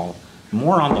should fall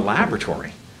more on the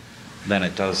laboratory than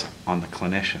it does on the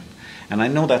clinician. And I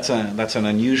know that's an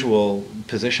unusual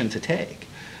position to take,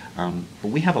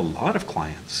 but we have a lot of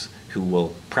clients who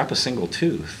will prep a single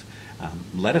tooth,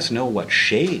 let us know what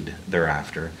shade they're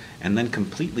after, and then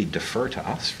completely defer to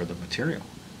us for the material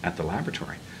at the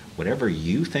laboratory. Whatever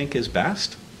you think is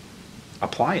best,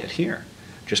 apply it here.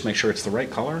 Just make sure it's the right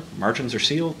color, margins are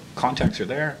sealed, contacts are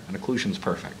there, and occlusion's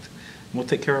perfect. And we'll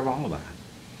take care of all of that.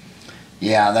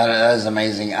 Yeah, that is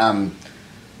amazing.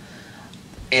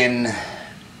 In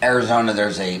Arizona,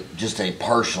 there's just a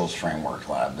partials framework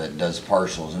lab that does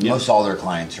partials, and most all their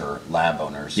clients are lab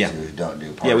owners who don't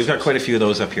do partials. Yeah, we've got quite a few of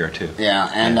those up here too.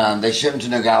 Yeah, and they ship them to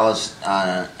Nogales,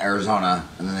 Arizona,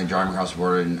 and then they drive them across the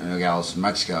border in Nogales,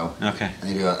 Mexico. Okay.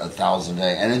 And they do 1,000 a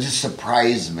day, and it just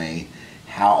surprised me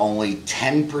how only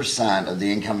 10% of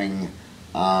the incoming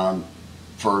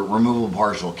for removable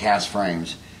partial cast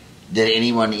frames did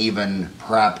anyone even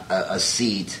prep a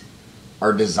seat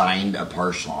or designed a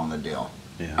partial on the deal.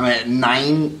 Yeah. I mean,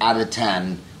 9 out of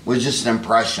 10 was just an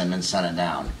impression and sent it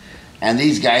down. And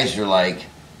these guys are like,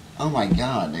 oh my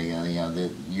God,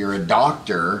 you're a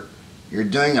doctor, you're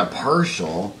doing a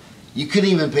partial, you couldn't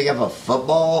even pick up a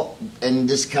football and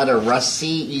just cut a rust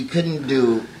seat, you couldn't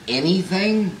do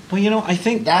anything. Well, I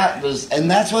think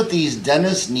and that's what these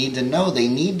dentists need to know. They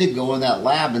need to go in that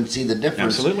lab and see the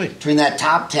difference between that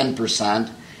top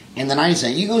 10% and the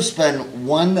 90%. You go spend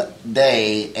 1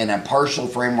 day in a partial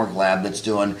framework lab that's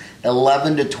doing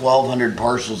 1,100 to 1,200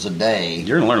 partials a day.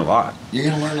 You're going to learn a lot. You're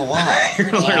going to learn a lot.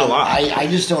 You're going to learn a lot. I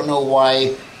just don't know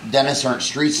why dentists aren't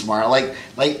street smart. Like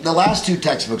the last 2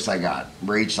 textbooks I got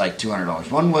were each like $200.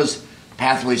 One was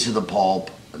Pathways to the Pulp,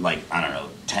 like, I don't know,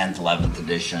 10th, 11th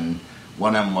edition.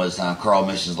 One of them was Carl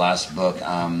Mish's last book,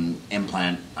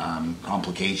 Implant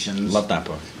Complications. Love that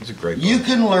book. It's a great book. You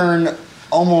can learn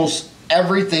almost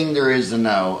everything there is to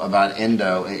know about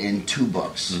endo in 2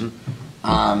 books.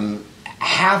 Mm-hmm.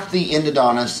 Half the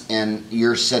endodontists in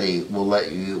your city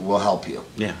will help you.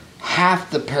 Yeah.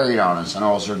 Half the periodontists and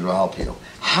oral surgeons will help you.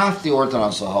 Half the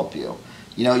orthodontists will help you.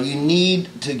 You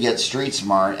need to get street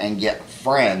smart and get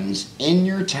friends in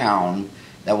your town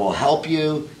that will help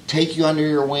you, take you under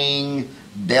your wing,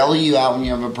 bail you out when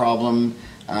you have a problem.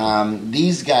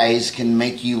 These guys can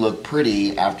make you look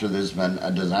pretty after there's been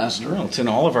a disaster. Well, it's in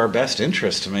all of our best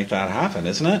interest to make that happen,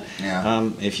 isn't it? Yeah.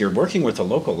 If you're working with a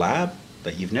local lab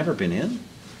that you've never been in,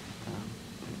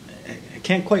 I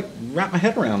can't quite wrap my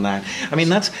head around that. I mean,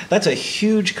 that's a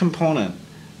huge component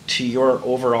to your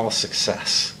overall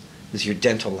success, is your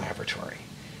dental laboratory.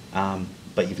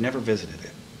 But you've never visited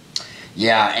it.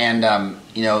 Yeah, and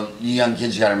you young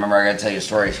kids, you got to remember, I got to tell you a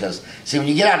story, because see, when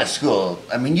you get out of school,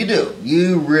 I mean,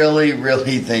 you really,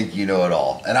 really think you know it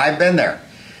all, and I've been there.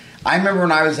 I remember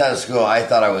when I was out of school, I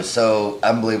thought I was so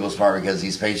unbelievable smart, because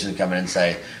these patients would come in and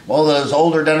say, well, those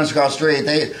older dentists across the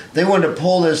street, they wanted to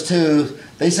pull this tooth,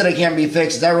 they said it can't be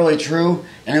fixed, is that really true?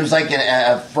 And it was like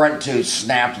a front tooth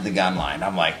snapped to the gun line.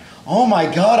 I'm like, oh my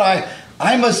God,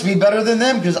 I must be better than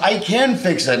them, because I can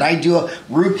fix it. And I do a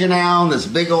root canal, this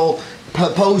big old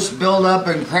post build up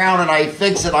and crown, and I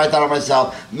fix it. I thought to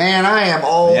myself, man, I am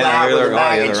old out with a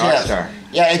bag of chips.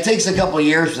 Yeah, it takes a couple of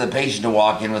years for the patient to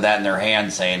walk in with that in their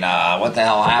hand saying, what the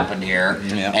hell happened here?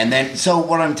 Yeah. And then, so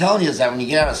what I'm telling you is that when you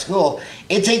get out of school,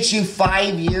 it takes you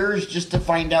 5 years just to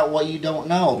find out what you don't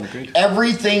know. Agreed.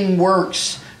 Everything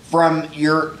works from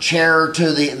your chair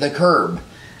to the curb.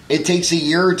 It takes a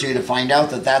year or 2 to find out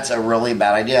that that's a really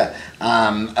bad idea.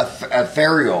 A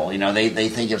ferrule, they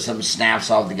think if something snaps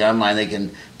off the gun line, they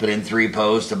can put in 3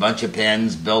 posts, a bunch of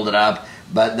pins, build it up.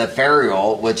 But the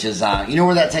ferrule, which is, you know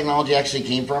where that technology actually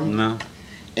came from? No.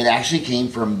 It actually came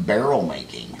from barrel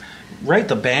making. Right,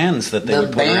 the bands that they would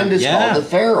put The band is called the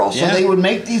ferrule. So they would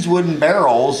make these wooden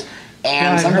barrels,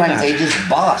 and sometimes they just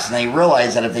bust. And they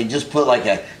realized that if they just put like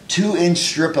a 2-inch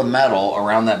strip of metal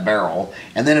around that barrel,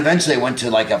 and then eventually went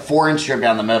to like a 4-inch strip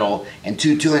down the middle, and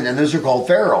 2 2-inch, and those are called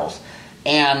ferrules.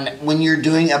 And when you're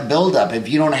doing a buildup, if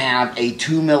you don't have a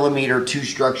 2mm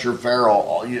 2-structure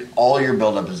ferrule, all your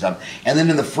buildup is done. And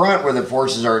then in the front, where the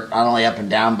forces are not only up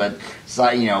and down, but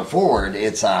forward,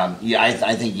 it's I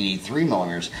think you need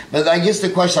 3mm. But I guess the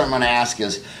question I'm going to ask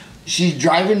is, She's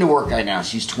driving to work right now.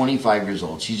 She's 25 years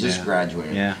old. She's just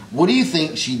graduated. Yeah. What do you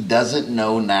think she doesn't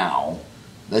know now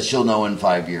that she'll know in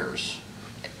 5 years?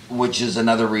 Which is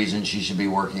another reason she should be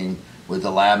working with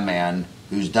a lab man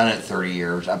who's done it 30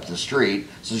 years up the street,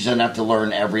 so she doesn't have to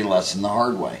learn every lesson the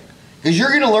hard way. Because you're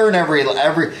going to learn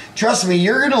every. Trust me,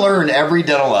 you're going to learn every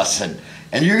dental lesson,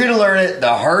 and you're going to learn it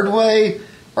the hard way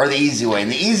or the easy way.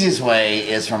 And the easiest way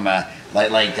is from a the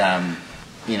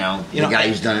guy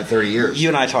who's done it 30 years. You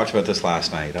and I talked about this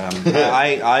last night.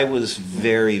 I was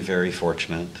very, very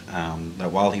fortunate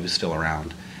that while he was still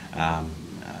around,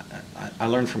 I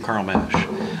learned from Carl Mish.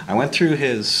 I went through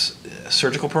his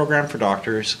surgical program for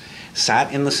doctors,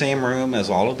 sat in the same room as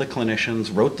all of the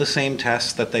clinicians, wrote the same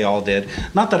tests that they all did.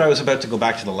 Not that I was about to go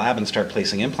back to the lab and start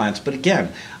placing implants, but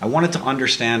again, I wanted to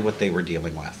understand what they were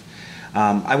dealing with.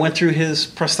 I went through his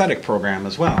prosthetic program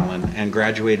as well and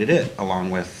graduated it along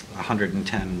with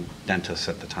 110 dentists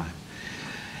at the time.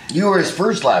 You were his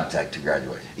first lab tech to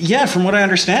graduate. Yeah, from what I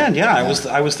understand, I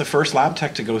was the first lab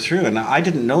tech to go through, and I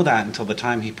didn't know that until the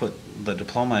time he put the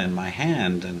diploma in my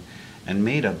hand and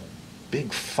made a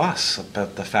big fuss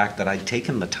about the fact that I'd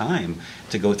taken the time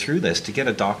to go through this to get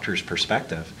a doctor's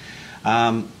perspective.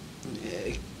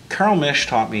 Carl Mish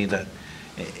taught me that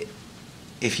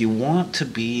if you want to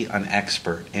be an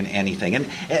expert in anything, and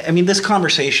I mean, this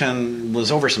conversation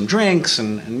was over some drinks,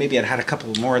 and maybe I'd had a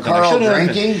couple more than I should have. Carl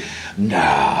drinking? No.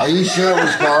 Are you sure it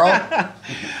was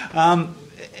Carl?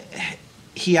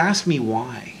 He asked me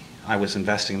why I was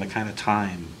investing the kind of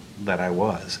time that I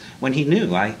was, when he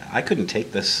knew I couldn't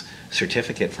take this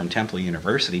certificate from Temple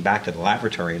University back to the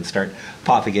laboratory and start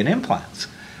popping in implants.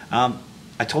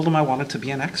 I told him I wanted to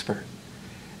be an expert.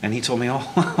 And he told me,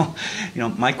 oh, well,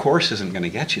 my course isn't going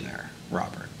to get you there,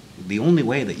 Robert. The only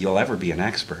way that you'll ever be an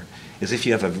expert is if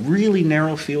you have a really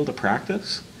narrow field of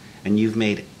practice and you've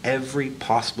made every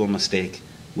possible mistake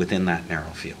within that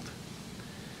narrow field.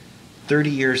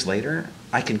 30 years later,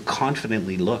 I can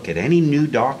confidently look at any new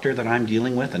doctor that I'm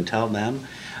dealing with and tell them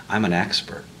I'm an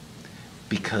expert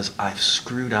because I've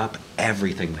screwed up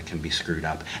everything that can be screwed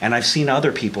up. And I've seen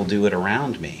other people do it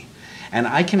around me. And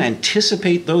I can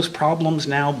anticipate those problems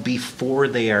now before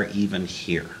they are even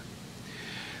here.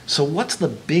 So what's the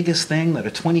biggest thing that a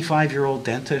 25-year-old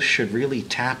dentist should really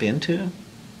tap into?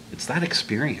 It's that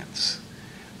experience.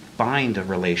 Find a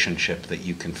relationship that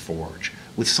you can forge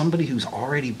with somebody who's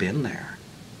already been there.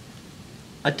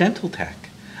 A dental tech.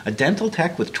 A dental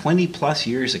tech with 20 plus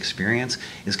years experience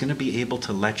is going to be able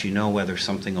to let you know whether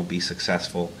something will be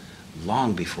successful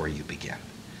long before you begin.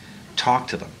 Talk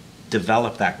to them.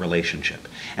 Develop that relationship.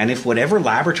 And if whatever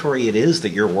laboratory it is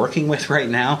that you're working with right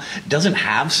now doesn't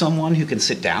have someone who can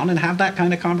sit down and have that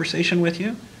kind of conversation with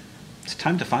you, it's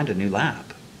time to find a new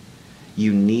lab.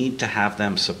 You need to have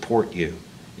them support you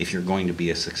if you're going to be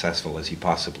as successful as you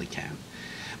possibly can.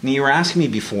 I mean, you were asking me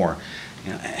before,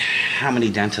 how many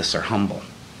dentists are humble?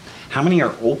 How many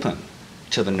are open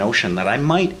to the notion that I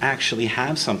might actually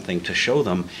have something to show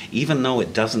them even though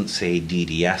it doesn't say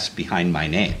DDS behind my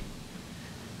name?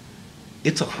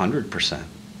 It's 100%.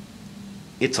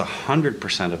 It's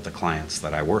 100% of the clients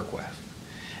that I work with.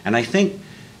 And I think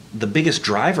the biggest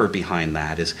driver behind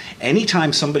that is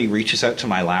anytime somebody reaches out to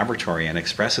my laboratory and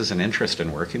expresses an interest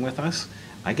in working with us,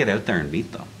 I get out there and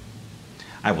meet them.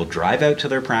 I will drive out to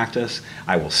their practice,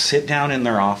 I will sit down in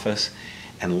their office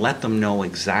and let them know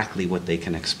exactly what they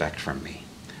can expect from me.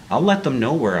 I'll let them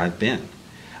know where I've been.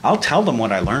 I'll tell them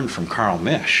what I learned from Carl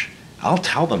Mish. I'll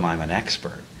tell them I'm an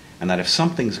expert. And that if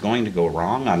something's going to go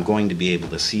wrong, I'm going to be able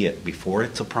to see it before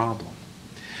it's a problem.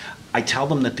 I tell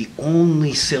them that the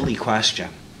only silly question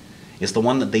is the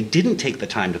one that they didn't take the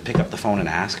time to pick up the phone and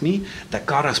ask me that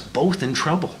got us both in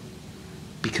trouble.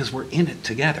 Because we're in it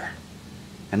together.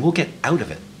 And we'll get out of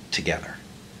it together.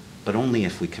 But only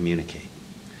if we communicate.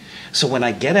 So when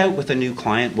I get out with a new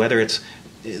client, whether it's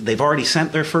they've already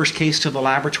sent their first case to the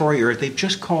laboratory or they've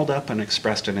just called up and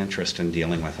expressed an interest in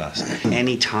dealing with us,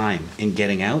 any time in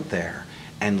getting out there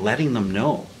and letting them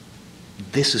know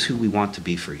this is who we want to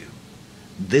be for you.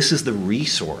 This is the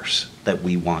resource that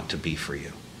we want to be for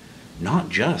you. Not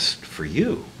just for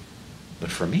you,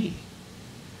 but for me.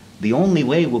 The only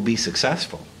way we'll be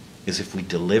successful is if we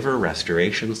deliver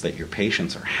restorations that your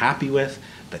patients are happy with,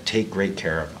 that take great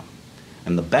care of them.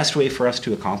 And the best way for us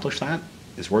to accomplish that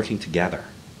is working together.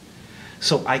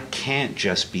 So I can't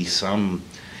just be some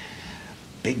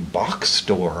big box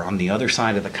store on the other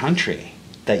side of the country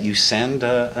that you send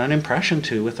an impression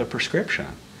to with a prescription.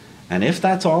 And if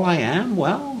that's all I am,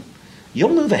 well, you'll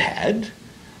move ahead.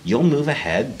 You'll move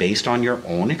ahead based on your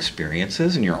own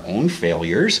experiences and your own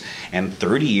failures. And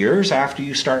 30 years after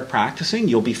you start practicing,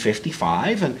 you'll be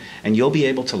 55, and you'll be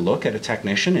able to look at a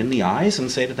technician in the eyes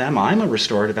and say to them, I'm a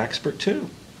restorative expert too.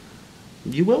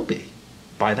 You will be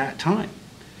by that time.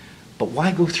 But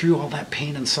why go through all that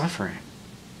pain and suffering?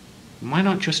 Why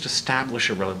not just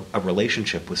establish a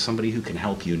relationship with somebody who can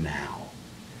help you now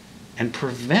and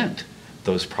prevent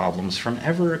those problems from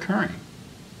ever occurring?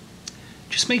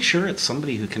 Just make sure it's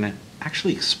somebody who can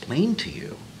actually explain to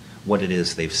you what it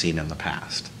is they've seen in the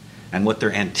past and what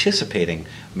they're anticipating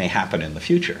may happen in the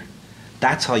future.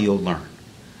 That's how you'll learn,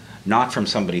 not from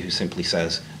somebody who simply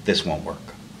says, this won't work.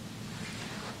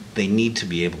 They need to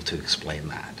be able to explain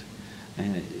that.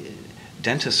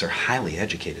 Dentists are highly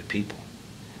educated people,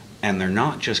 and they're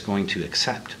not just going to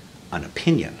accept an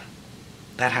opinion.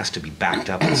 That has to be backed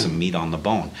up with some meat on the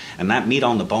bone, and that meat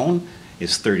on the bone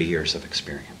is 30 years of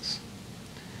experience.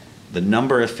 The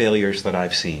number of failures that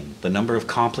I've seen, the number of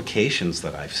complications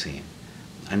that I've seen,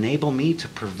 enable me to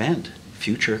prevent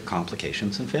future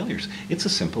complications and failures. It's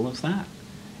as simple as that.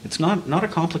 It's not a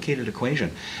complicated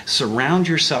equation. Surround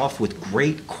yourself with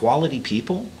great quality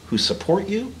people who support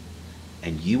you,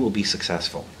 and you will be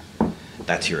successful.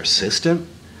 That's your assistant,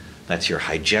 that's your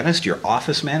hygienist, your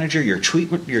office manager, your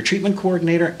treatment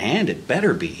coordinator, and it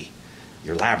better be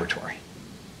your laboratory.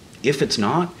 If it's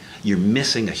not, you're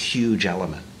missing a huge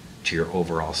element to your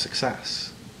overall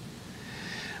success.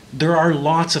 There are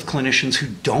lots of clinicians who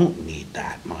don't need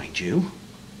that, mind you.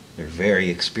 They're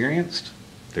very experienced,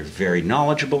 they're very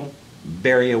knowledgeable,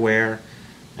 very aware,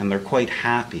 and they're quite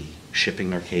happy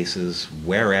shipping their cases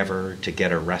wherever to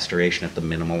get a restoration at the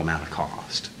minimal amount of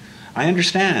cost. I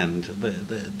understand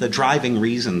the driving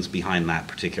reasons behind that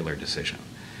particular decision.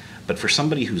 But for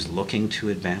somebody who's looking to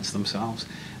advance themselves,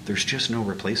 there's just no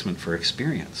replacement for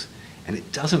experience. And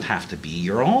it doesn't have to be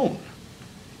your own.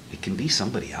 It can be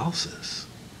somebody else's.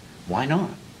 Why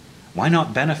not? Why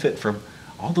not benefit from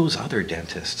all those other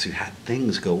dentists who had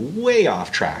things go way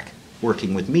off track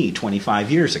working with me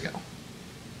 25 years ago?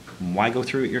 Why go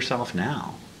through it yourself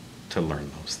now to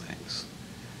learn those things?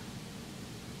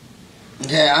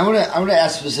 Okay, I want to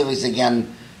ask specifics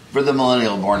again for the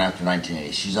millennial born after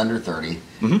 1980. She's under 30.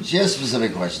 Mm-hmm. She has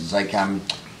specific questions like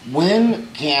when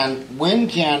can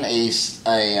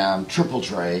a triple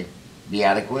tray be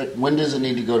adequate? When does it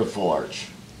need to go to full arch?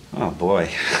 Oh boy,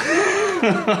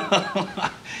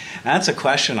 that's a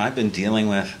question I've been dealing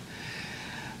with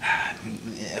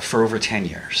for over 10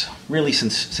 years. Really,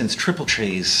 since triple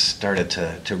trays started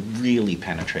to really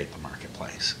penetrate the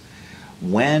marketplace.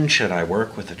 When should I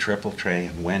work with a triple tray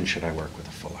and when should I work with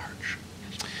a full arch?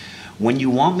 When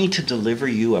you want me to deliver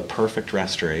you a perfect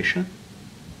restoration,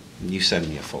 you send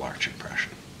me a full arch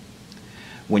impression.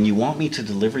 When you want me to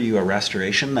deliver you a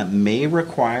restoration that may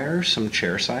require some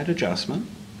chairside adjustment,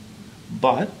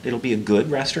 but it'll be a good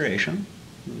restoration,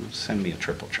 send me a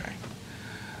triple tray.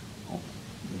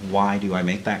 Why do I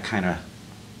make that kind of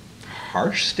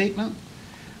harsh statement?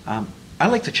 I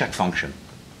like to check function.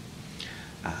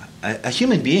 A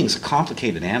human being is a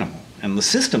complicated animal, and the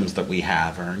systems that we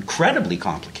have are incredibly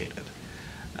complicated.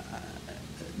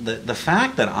 The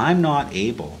fact that I'm not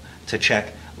able to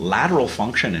check lateral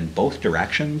function in both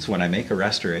directions when I make a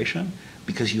restoration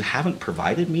because you haven't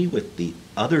provided me with the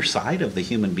other side of the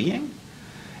human being,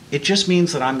 it just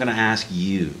means that I'm going to ask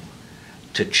you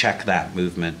to check that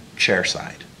movement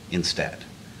chairside instead.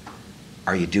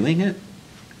 Are you doing it?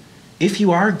 If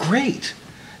you are, great.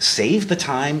 Save the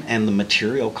time and the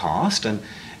material cost and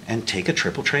take a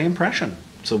triple tray impression.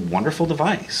 It's a wonderful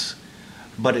device.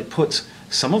 But it puts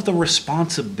some of the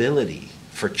responsibility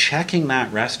for checking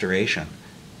that restoration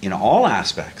in all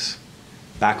aspects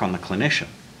back on the clinician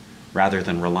rather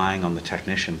than relying on the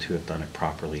technician to have done it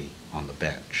properly on the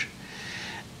bench.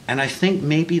 And I think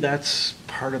maybe that's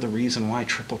part of the reason why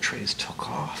triple trays took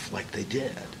off like they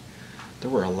did. There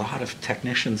were a lot of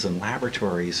technicians and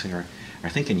laboratories who are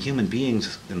thinking human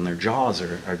beings in their jaws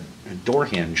are a door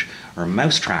hinge or a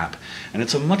mousetrap, and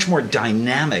it's a much more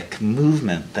dynamic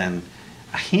movement than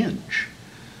a hinge.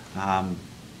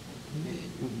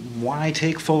 Why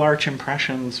take full arch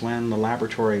impressions when the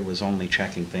laboratory was only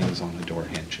checking things on a door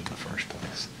hinge in the first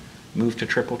place? Move to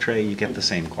triple tray, you get the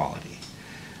same quality.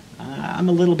 I'm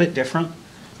a little bit different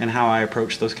in how I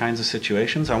approach those kinds of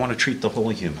situations. I want to treat the whole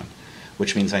human,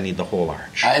 which means I need the whole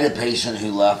arch. I had a patient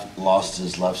who lost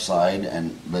his left side,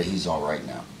 but he's all right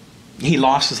now. He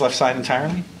lost his left side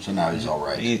entirely? So now he's all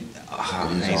right. He's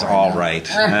all right.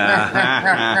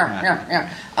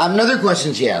 Another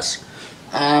question she asked.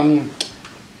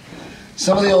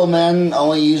 Some of the old men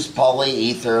only use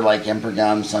polyether like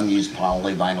Impergum. Some use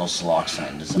polyvinyl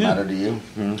siloxane. Does it matter to you?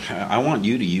 I want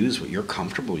you to use what you're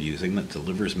comfortable using that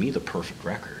delivers me the perfect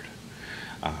record.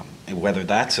 Whether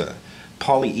that's a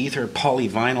polyether,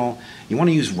 polyvinyl, you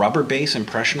want to use rubber-based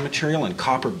impression material and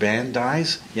copper band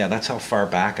dyes? Yeah, that's how far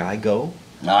back I go.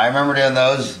 No, I remember doing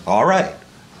those. All right.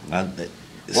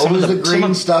 What was the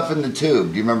green stuff in the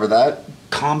tube? Do you remember that?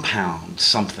 Compound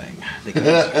something. It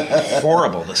was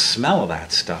horrible. The smell of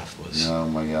that stuff was. Oh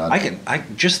my God! I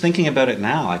just thinking about it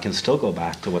now, I can still go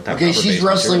back to what that. Okay, she's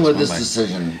wrestling with this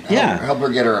decision. Help her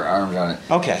get her arms on it.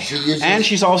 Okay, and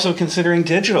she's also considering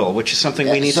digital, which is something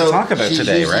we need to talk about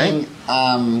today, right?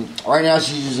 Right now,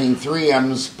 she's using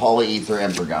 3M's polyether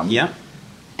Impergum. Yeah.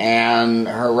 And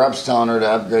her rep's telling her to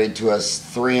upgrade to a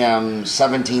 3M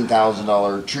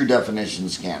 $17,000 true definition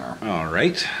scanner. All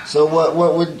right. So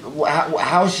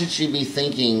how should she be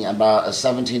thinking about a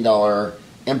 $17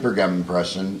 Impergum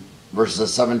impression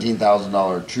versus a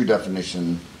 $17,000 true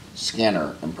definition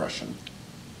scanner impression?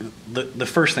 The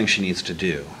first thing she needs to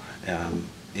do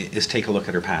is take a look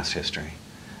at her past history.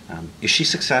 Is she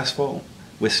successful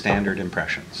with standard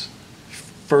impressions?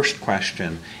 First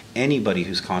question anybody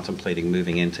who's contemplating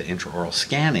moving into intraoral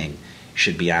scanning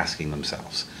should be asking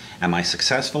themselves. Am I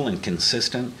successful and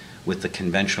consistent with the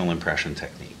conventional impression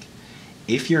technique?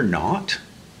 If you're not,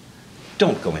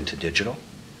 don't go into digital,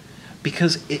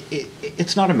 because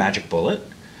it's not a magic bullet,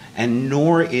 and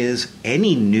nor is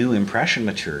any new impression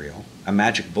material a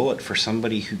magic bullet for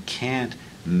somebody who can't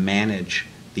manage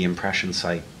the impression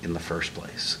site in the first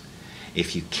place.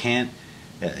 If you can't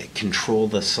control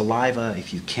the saliva,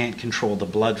 if you can't control the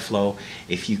blood flow,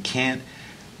 if you can't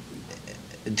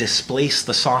displace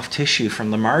the soft tissue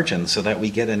from the margin so that we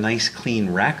get a nice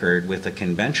clean record with a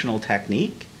conventional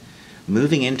technique,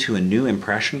 moving into a new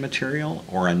impression material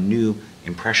or a new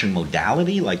impression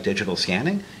modality like digital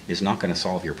scanning is not going to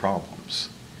solve your problems.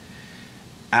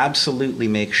 Absolutely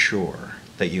make sure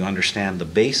that you understand the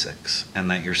basics and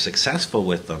that you're successful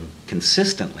with them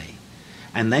consistently.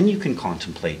 And then you can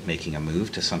contemplate making a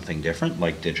move to something different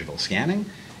like digital scanning,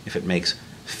 if it makes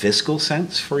fiscal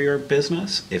sense for your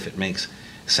business, if it makes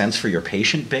sense for your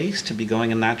patient base to be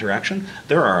going in that direction.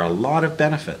 There are a lot of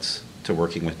benefits to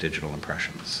working with digital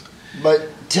impressions. But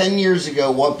 10 years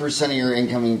ago, what percent of your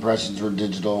incoming impressions were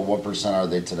digital? What percent are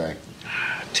they today?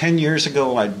 10 years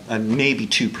ago, maybe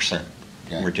 2%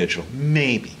 were digital.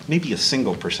 Maybe a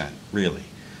single percent, really.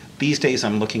 These days,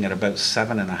 I'm looking at about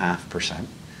 7.5%.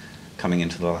 Coming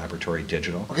into the laboratory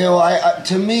digital. Okay, well,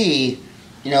 to me,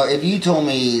 if you told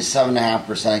me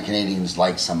 7.5% of Canadians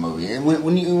like some movie, and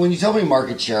when you tell me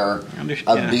market share of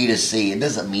B2C, it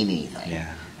doesn't mean anything.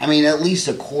 Yeah. I mean, at least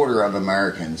a quarter of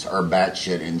Americans are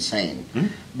batshit insane.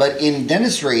 But in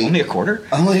dentistry, only a quarter.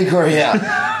 Only a quarter,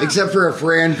 yeah. Except for a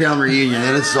Farran family reunion,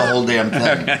 then it's the whole damn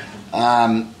thing.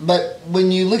 But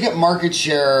when you look at market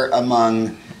share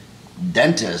among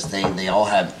dentists, they all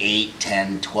have 8,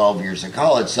 10, 12 years of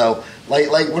college. So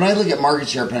like when I look at market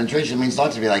share penetration, it means a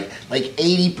lot to me. Like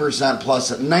 80%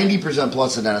 plus, 90%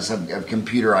 plus of dentists have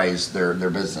computerized their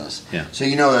business. Yeah. So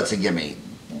that's a gimme.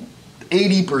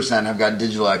 80% have got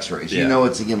digital x-rays. Yeah.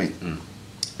 It's a gimme.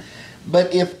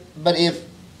 But if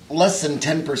less than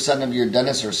 10% of your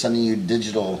dentists are sending you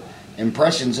digital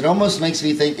impressions, it almost makes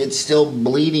me think it's still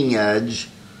bleeding edge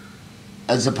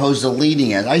as opposed to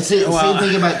leading edge. I say the same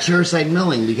thing about chairside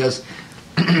milling, because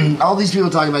all these people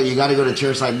talk about you got to go to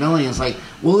chairside milling. It's like,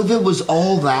 well, if it was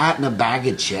all that in a bag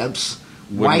of chips,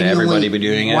 wouldn't everybody be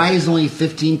doing it? Why is only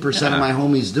 15% of my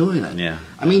homies doing it? Yeah.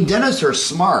 I mean, dentists are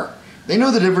smart. They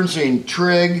know the difference between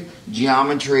trig,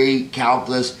 geometry,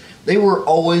 calculus. They were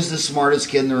always the smartest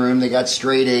kid in the room. They got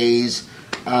straight A's.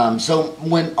 So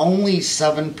when only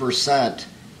 7%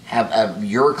 have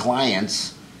your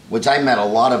clients, which I met a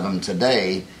lot of them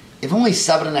today, if only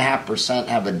 7.5%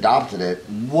 have adopted it,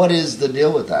 what is the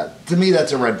deal with that? To me,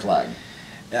 that's a red flag.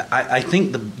 I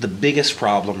think the biggest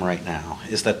problem right now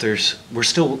is that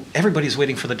everybody's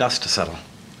waiting for the dust to settle.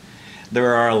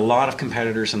 There are a lot of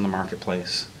competitors in the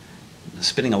marketplace,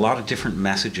 spinning a lot of different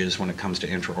messages when it comes to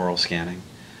intraoral scanning.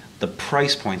 The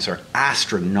price points are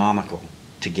astronomical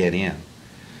to get in.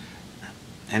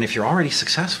 And if you're already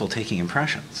successful taking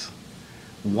impressions,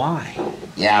 why?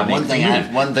 Yeah,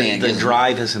 the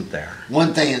drive isn't there.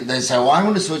 One thing, they say, well, I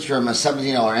want to switch from a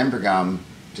 $17 Impergum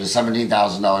to a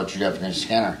 $17,000 true definition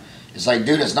scanner. It's like,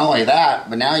 dude, it's not only that,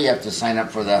 but now you have to sign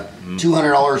up for the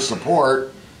 $200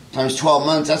 support times 12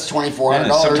 months. That's $2,400.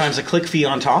 Yeah, sometimes a click fee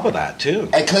on top of that, too.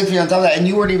 A click fee on top of that. And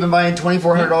you weren't even buying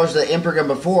 $2,400 to the Impergum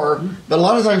before. But a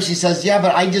lot of times she says, yeah,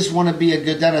 but I just want to be a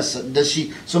good dentist. Does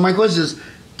she? So my question is,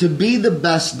 To be the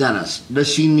best dentist,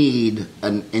 does she need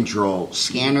an intraoral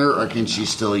scanner, or can she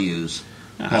still use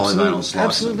polyvinyl siloxane?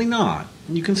 Absolutely not.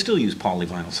 You can still use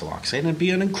polyvinyl siloxane and be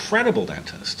an incredible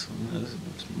dentist.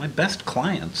 My best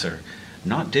clients are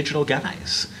not digital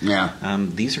guys. Yeah.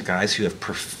 These are guys who have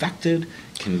perfected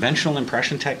conventional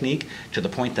impression technique to the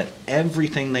point that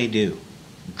everything they do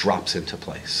drops into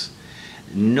place.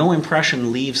 No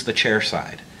impression leaves the chair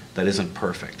side that isn't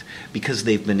perfect, because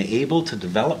they've been able to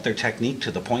develop their technique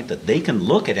to the point that they can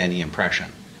look at any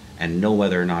impression and know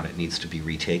whether or not it needs to be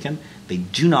retaken. They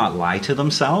do not lie to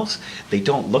themselves. They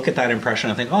don't look at that impression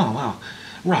and think, oh, well,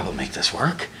 Rob will make this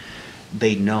work.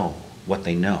 They know what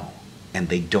they know, and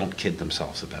they don't kid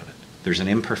themselves about it. There's an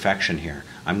imperfection here.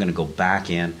 I'm going to go back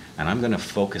in, and I'm going to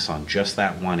focus on just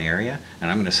that one area,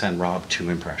 and I'm going to send Rob 2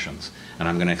 impressions, and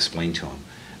I'm going to explain to him,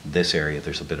 this area,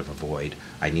 there's a bit of a void.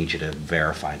 I need you to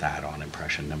verify that on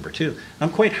impression number 2.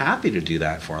 I'm quite happy to do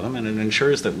that for them, and it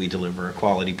ensures that we deliver a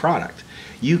quality product.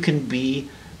 You can be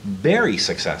very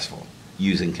successful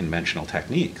using conventional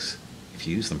techniques if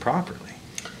you use them properly.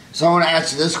 So I want to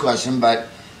ask you this question, but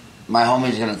my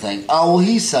homie's going to think, oh, well,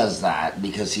 he says that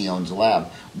because he owns a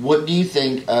lab. What do you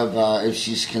think of if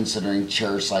she's considering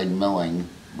chairside milling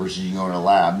versus you going to a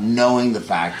lab, knowing the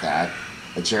fact that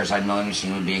a chairside milling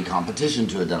machine would be in competition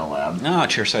to a dental lab? No, a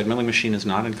chairside milling machine is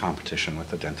not in competition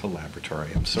with a dental laboratory.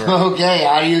 I'm sorry. Okay,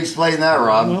 how do you explain that,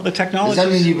 Rob? Well, the technology. Does that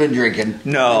mean you've been drinking?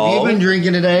 No. Have you been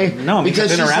drinking today? No,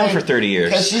 because I've been around for 30 years.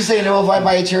 Because she's saying, well, if I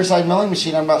buy a chairside milling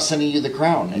machine, I'm about sending you the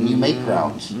crown, and you make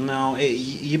crowns. No,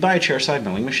 you buy a chairside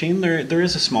milling machine, there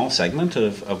is a small segment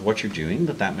of what you're doing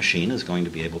that machine is going to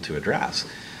be able to address.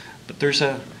 But there's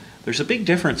a big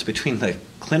difference between the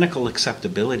clinical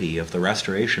acceptability of the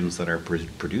restorations that are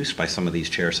produced by some of these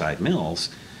chairside mills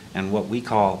and what we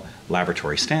call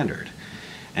laboratory standard.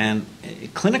 And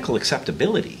clinical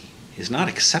acceptability is not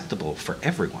acceptable for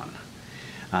everyone.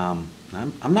 I'm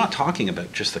not talking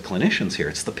about just the clinicians here,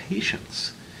 it's the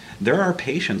patients. There are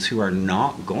patients who are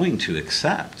not going to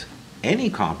accept any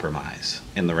compromise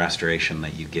in the restoration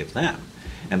that you give them.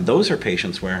 And those are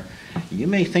patients where you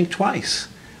may think twice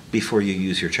before you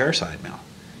use your chairside mill.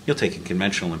 You'll take a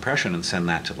conventional impression and send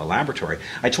that to the laboratory.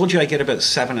 I told you I get about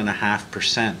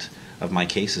 7.5% of my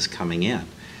cases coming in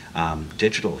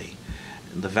digitally.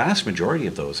 The vast majority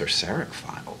of those are CEREC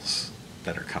files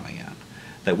that are coming in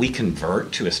that we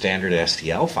convert to a standard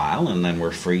STL file, and then we're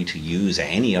free to use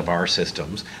any of our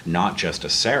systems, not just a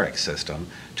CEREC system,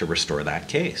 to restore that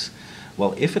case.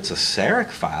 Well, if it's a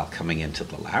CEREC file coming into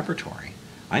the laboratory,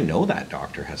 I know that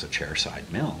doctor has a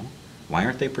chairside mill. Why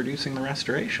aren't they producing the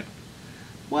restoration?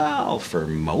 Well, for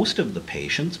most of the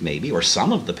patients, maybe, or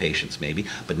some of the patients, maybe,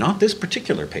 but not this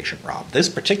particular patient, Rob. This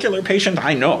particular patient,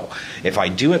 I know. If I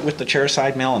do it with the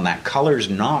chairside mill and that color's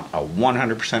not a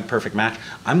 100% perfect match,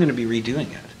 I'm going to be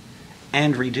redoing it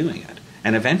and redoing it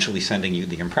and eventually sending you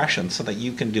the impression so that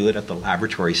you can do it at the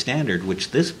laboratory standard,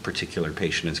 which this particular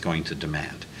patient is going to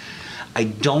demand. I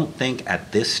don't think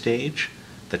at this stage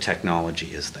the technology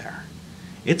is there.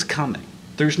 It's coming.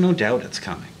 There's no doubt it's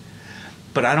coming.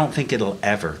 But I don't think it'll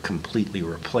ever completely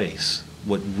replace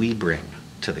what we bring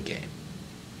to the game.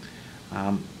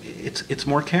 It's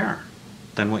more care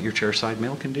than what your chairside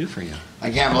mill can do for you.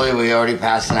 I can't believe we already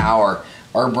passed an hour.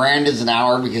 Our brand is an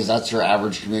hour because that's your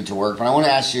average commute to work. But I want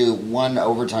to ask you one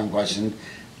overtime question.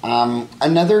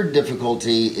 Another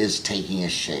difficulty is taking a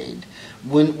shade.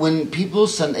 When people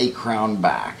send a crown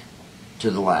back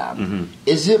to the lab,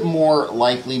 is it more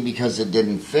likely because it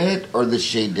didn't fit or the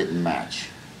shade didn't match?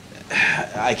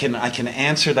 I can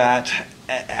answer that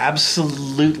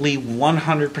absolutely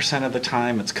 100% of the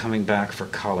time. It's coming back for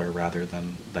color rather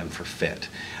than for fit.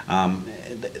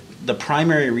 The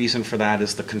primary reason for that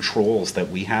is the controls that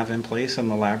we have in place in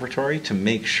the laboratory to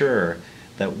make sure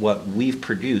that what we've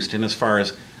produced, and as far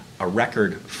as a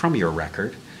record from your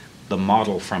record, the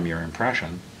model from your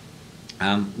impression,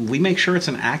 we make sure it's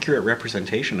an accurate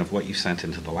representation of what you sent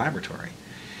into the laboratory.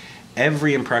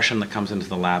 Every impression that comes into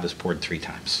the lab is poured 3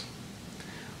 times.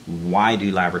 Why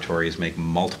do laboratories make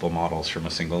multiple models from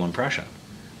a single impression?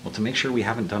 Well, to make sure we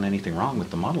haven't done anything wrong with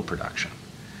the model production.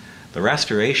 The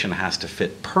restoration has to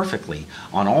fit perfectly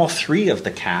on all 3 of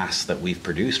the casts that we've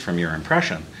produced from your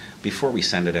impression before we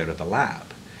send it out of the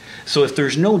lab. So if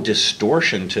there's no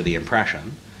distortion to the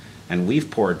impression, and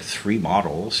we've poured 3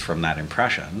 models from that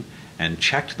impression and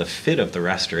checked the fit of the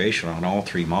restoration on all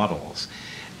 3 models,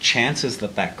 chances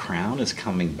that that crown is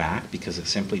coming back because it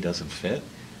simply doesn't fit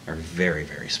are very,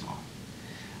 very small.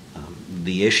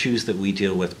 The issues that we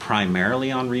deal with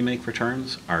primarily on remake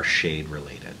returns are shade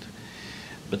related.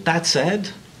 But that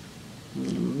said, a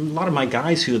lot of my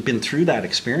guys who have been through that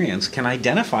experience can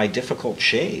identify difficult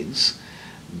shades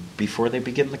before they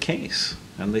begin the case,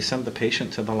 and they send the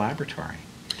patient to the laboratory.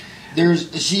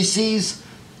 She sees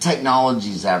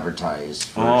technologies advertised.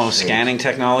 For scanning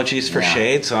technologies for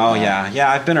shades. Oh yeah.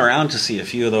 I've been around to see a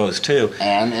few of those too.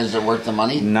 And is it worth the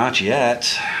money? Not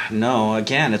yet. No.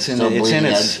 Again, it's in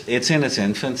its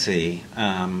infancy,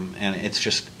 and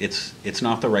it's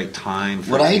not the right time.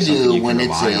 For what I do when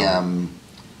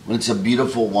it's a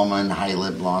beautiful woman, high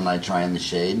lip blonde, I try in the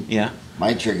shade. Yeah.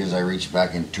 My trick is I reach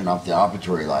back and turn off the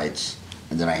operatory lights,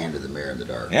 and then I hand her the mirror in the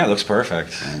dark. Yeah, it looks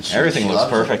perfect. Everything looks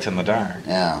perfect in the dark.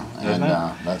 Yeah, and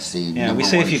that's the number we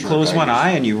say one if you trick close one use.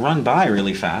 eye and you run by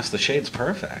really fast, the shade's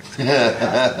perfect.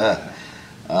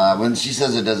 When she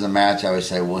says it doesn't match, I always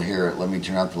say, well, here, let me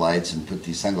turn out the lights and put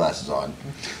these sunglasses on,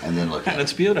 and then look at And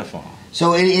it's beautiful.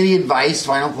 So any advice,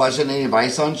 final question, any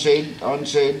advice on shade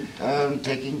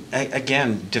taking?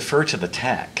 Again, defer to the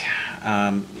tech.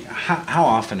 How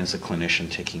often is a clinician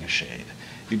taking a shade?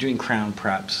 You're doing crown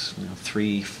preps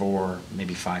 3, 4,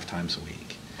 maybe 5 times a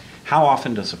week. How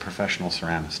often does a professional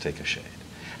ceramist take a shade?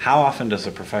 How often does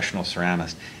a professional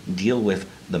ceramist deal with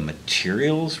the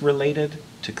materials related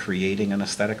to creating an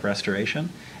aesthetic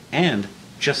restoration and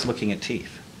just looking at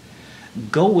teeth?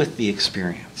 Go with the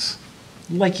experience.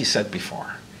 Like you said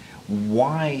before,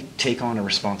 why take on a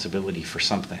responsibility for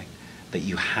something that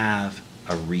you have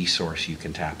a resource you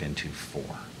can tap into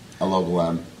for? A local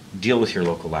lab. Deal with your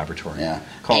local laboratory. Yeah.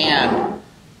 And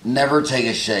never take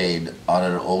a shade on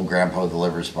an old grandpa with a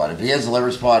liver spot. If he has a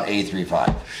liver spot,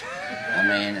 A35. I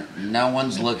mean, no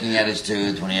one's looking at his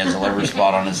tooth when he has a liver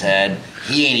spot on his head.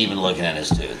 He ain't even looking at his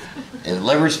tooth. His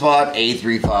liver spot,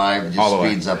 A35, just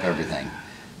speeds up everything.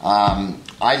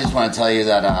 I just want to tell you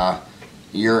that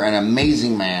you're an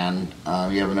amazing man.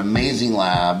 You have an amazing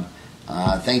lab.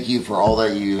 Thank you for all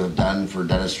that you have done for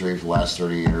dentistry for the last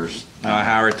 30 years.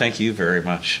 Howard, thank you very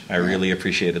much. I really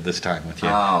appreciated this time with you.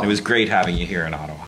 It was great having you here in Ottawa.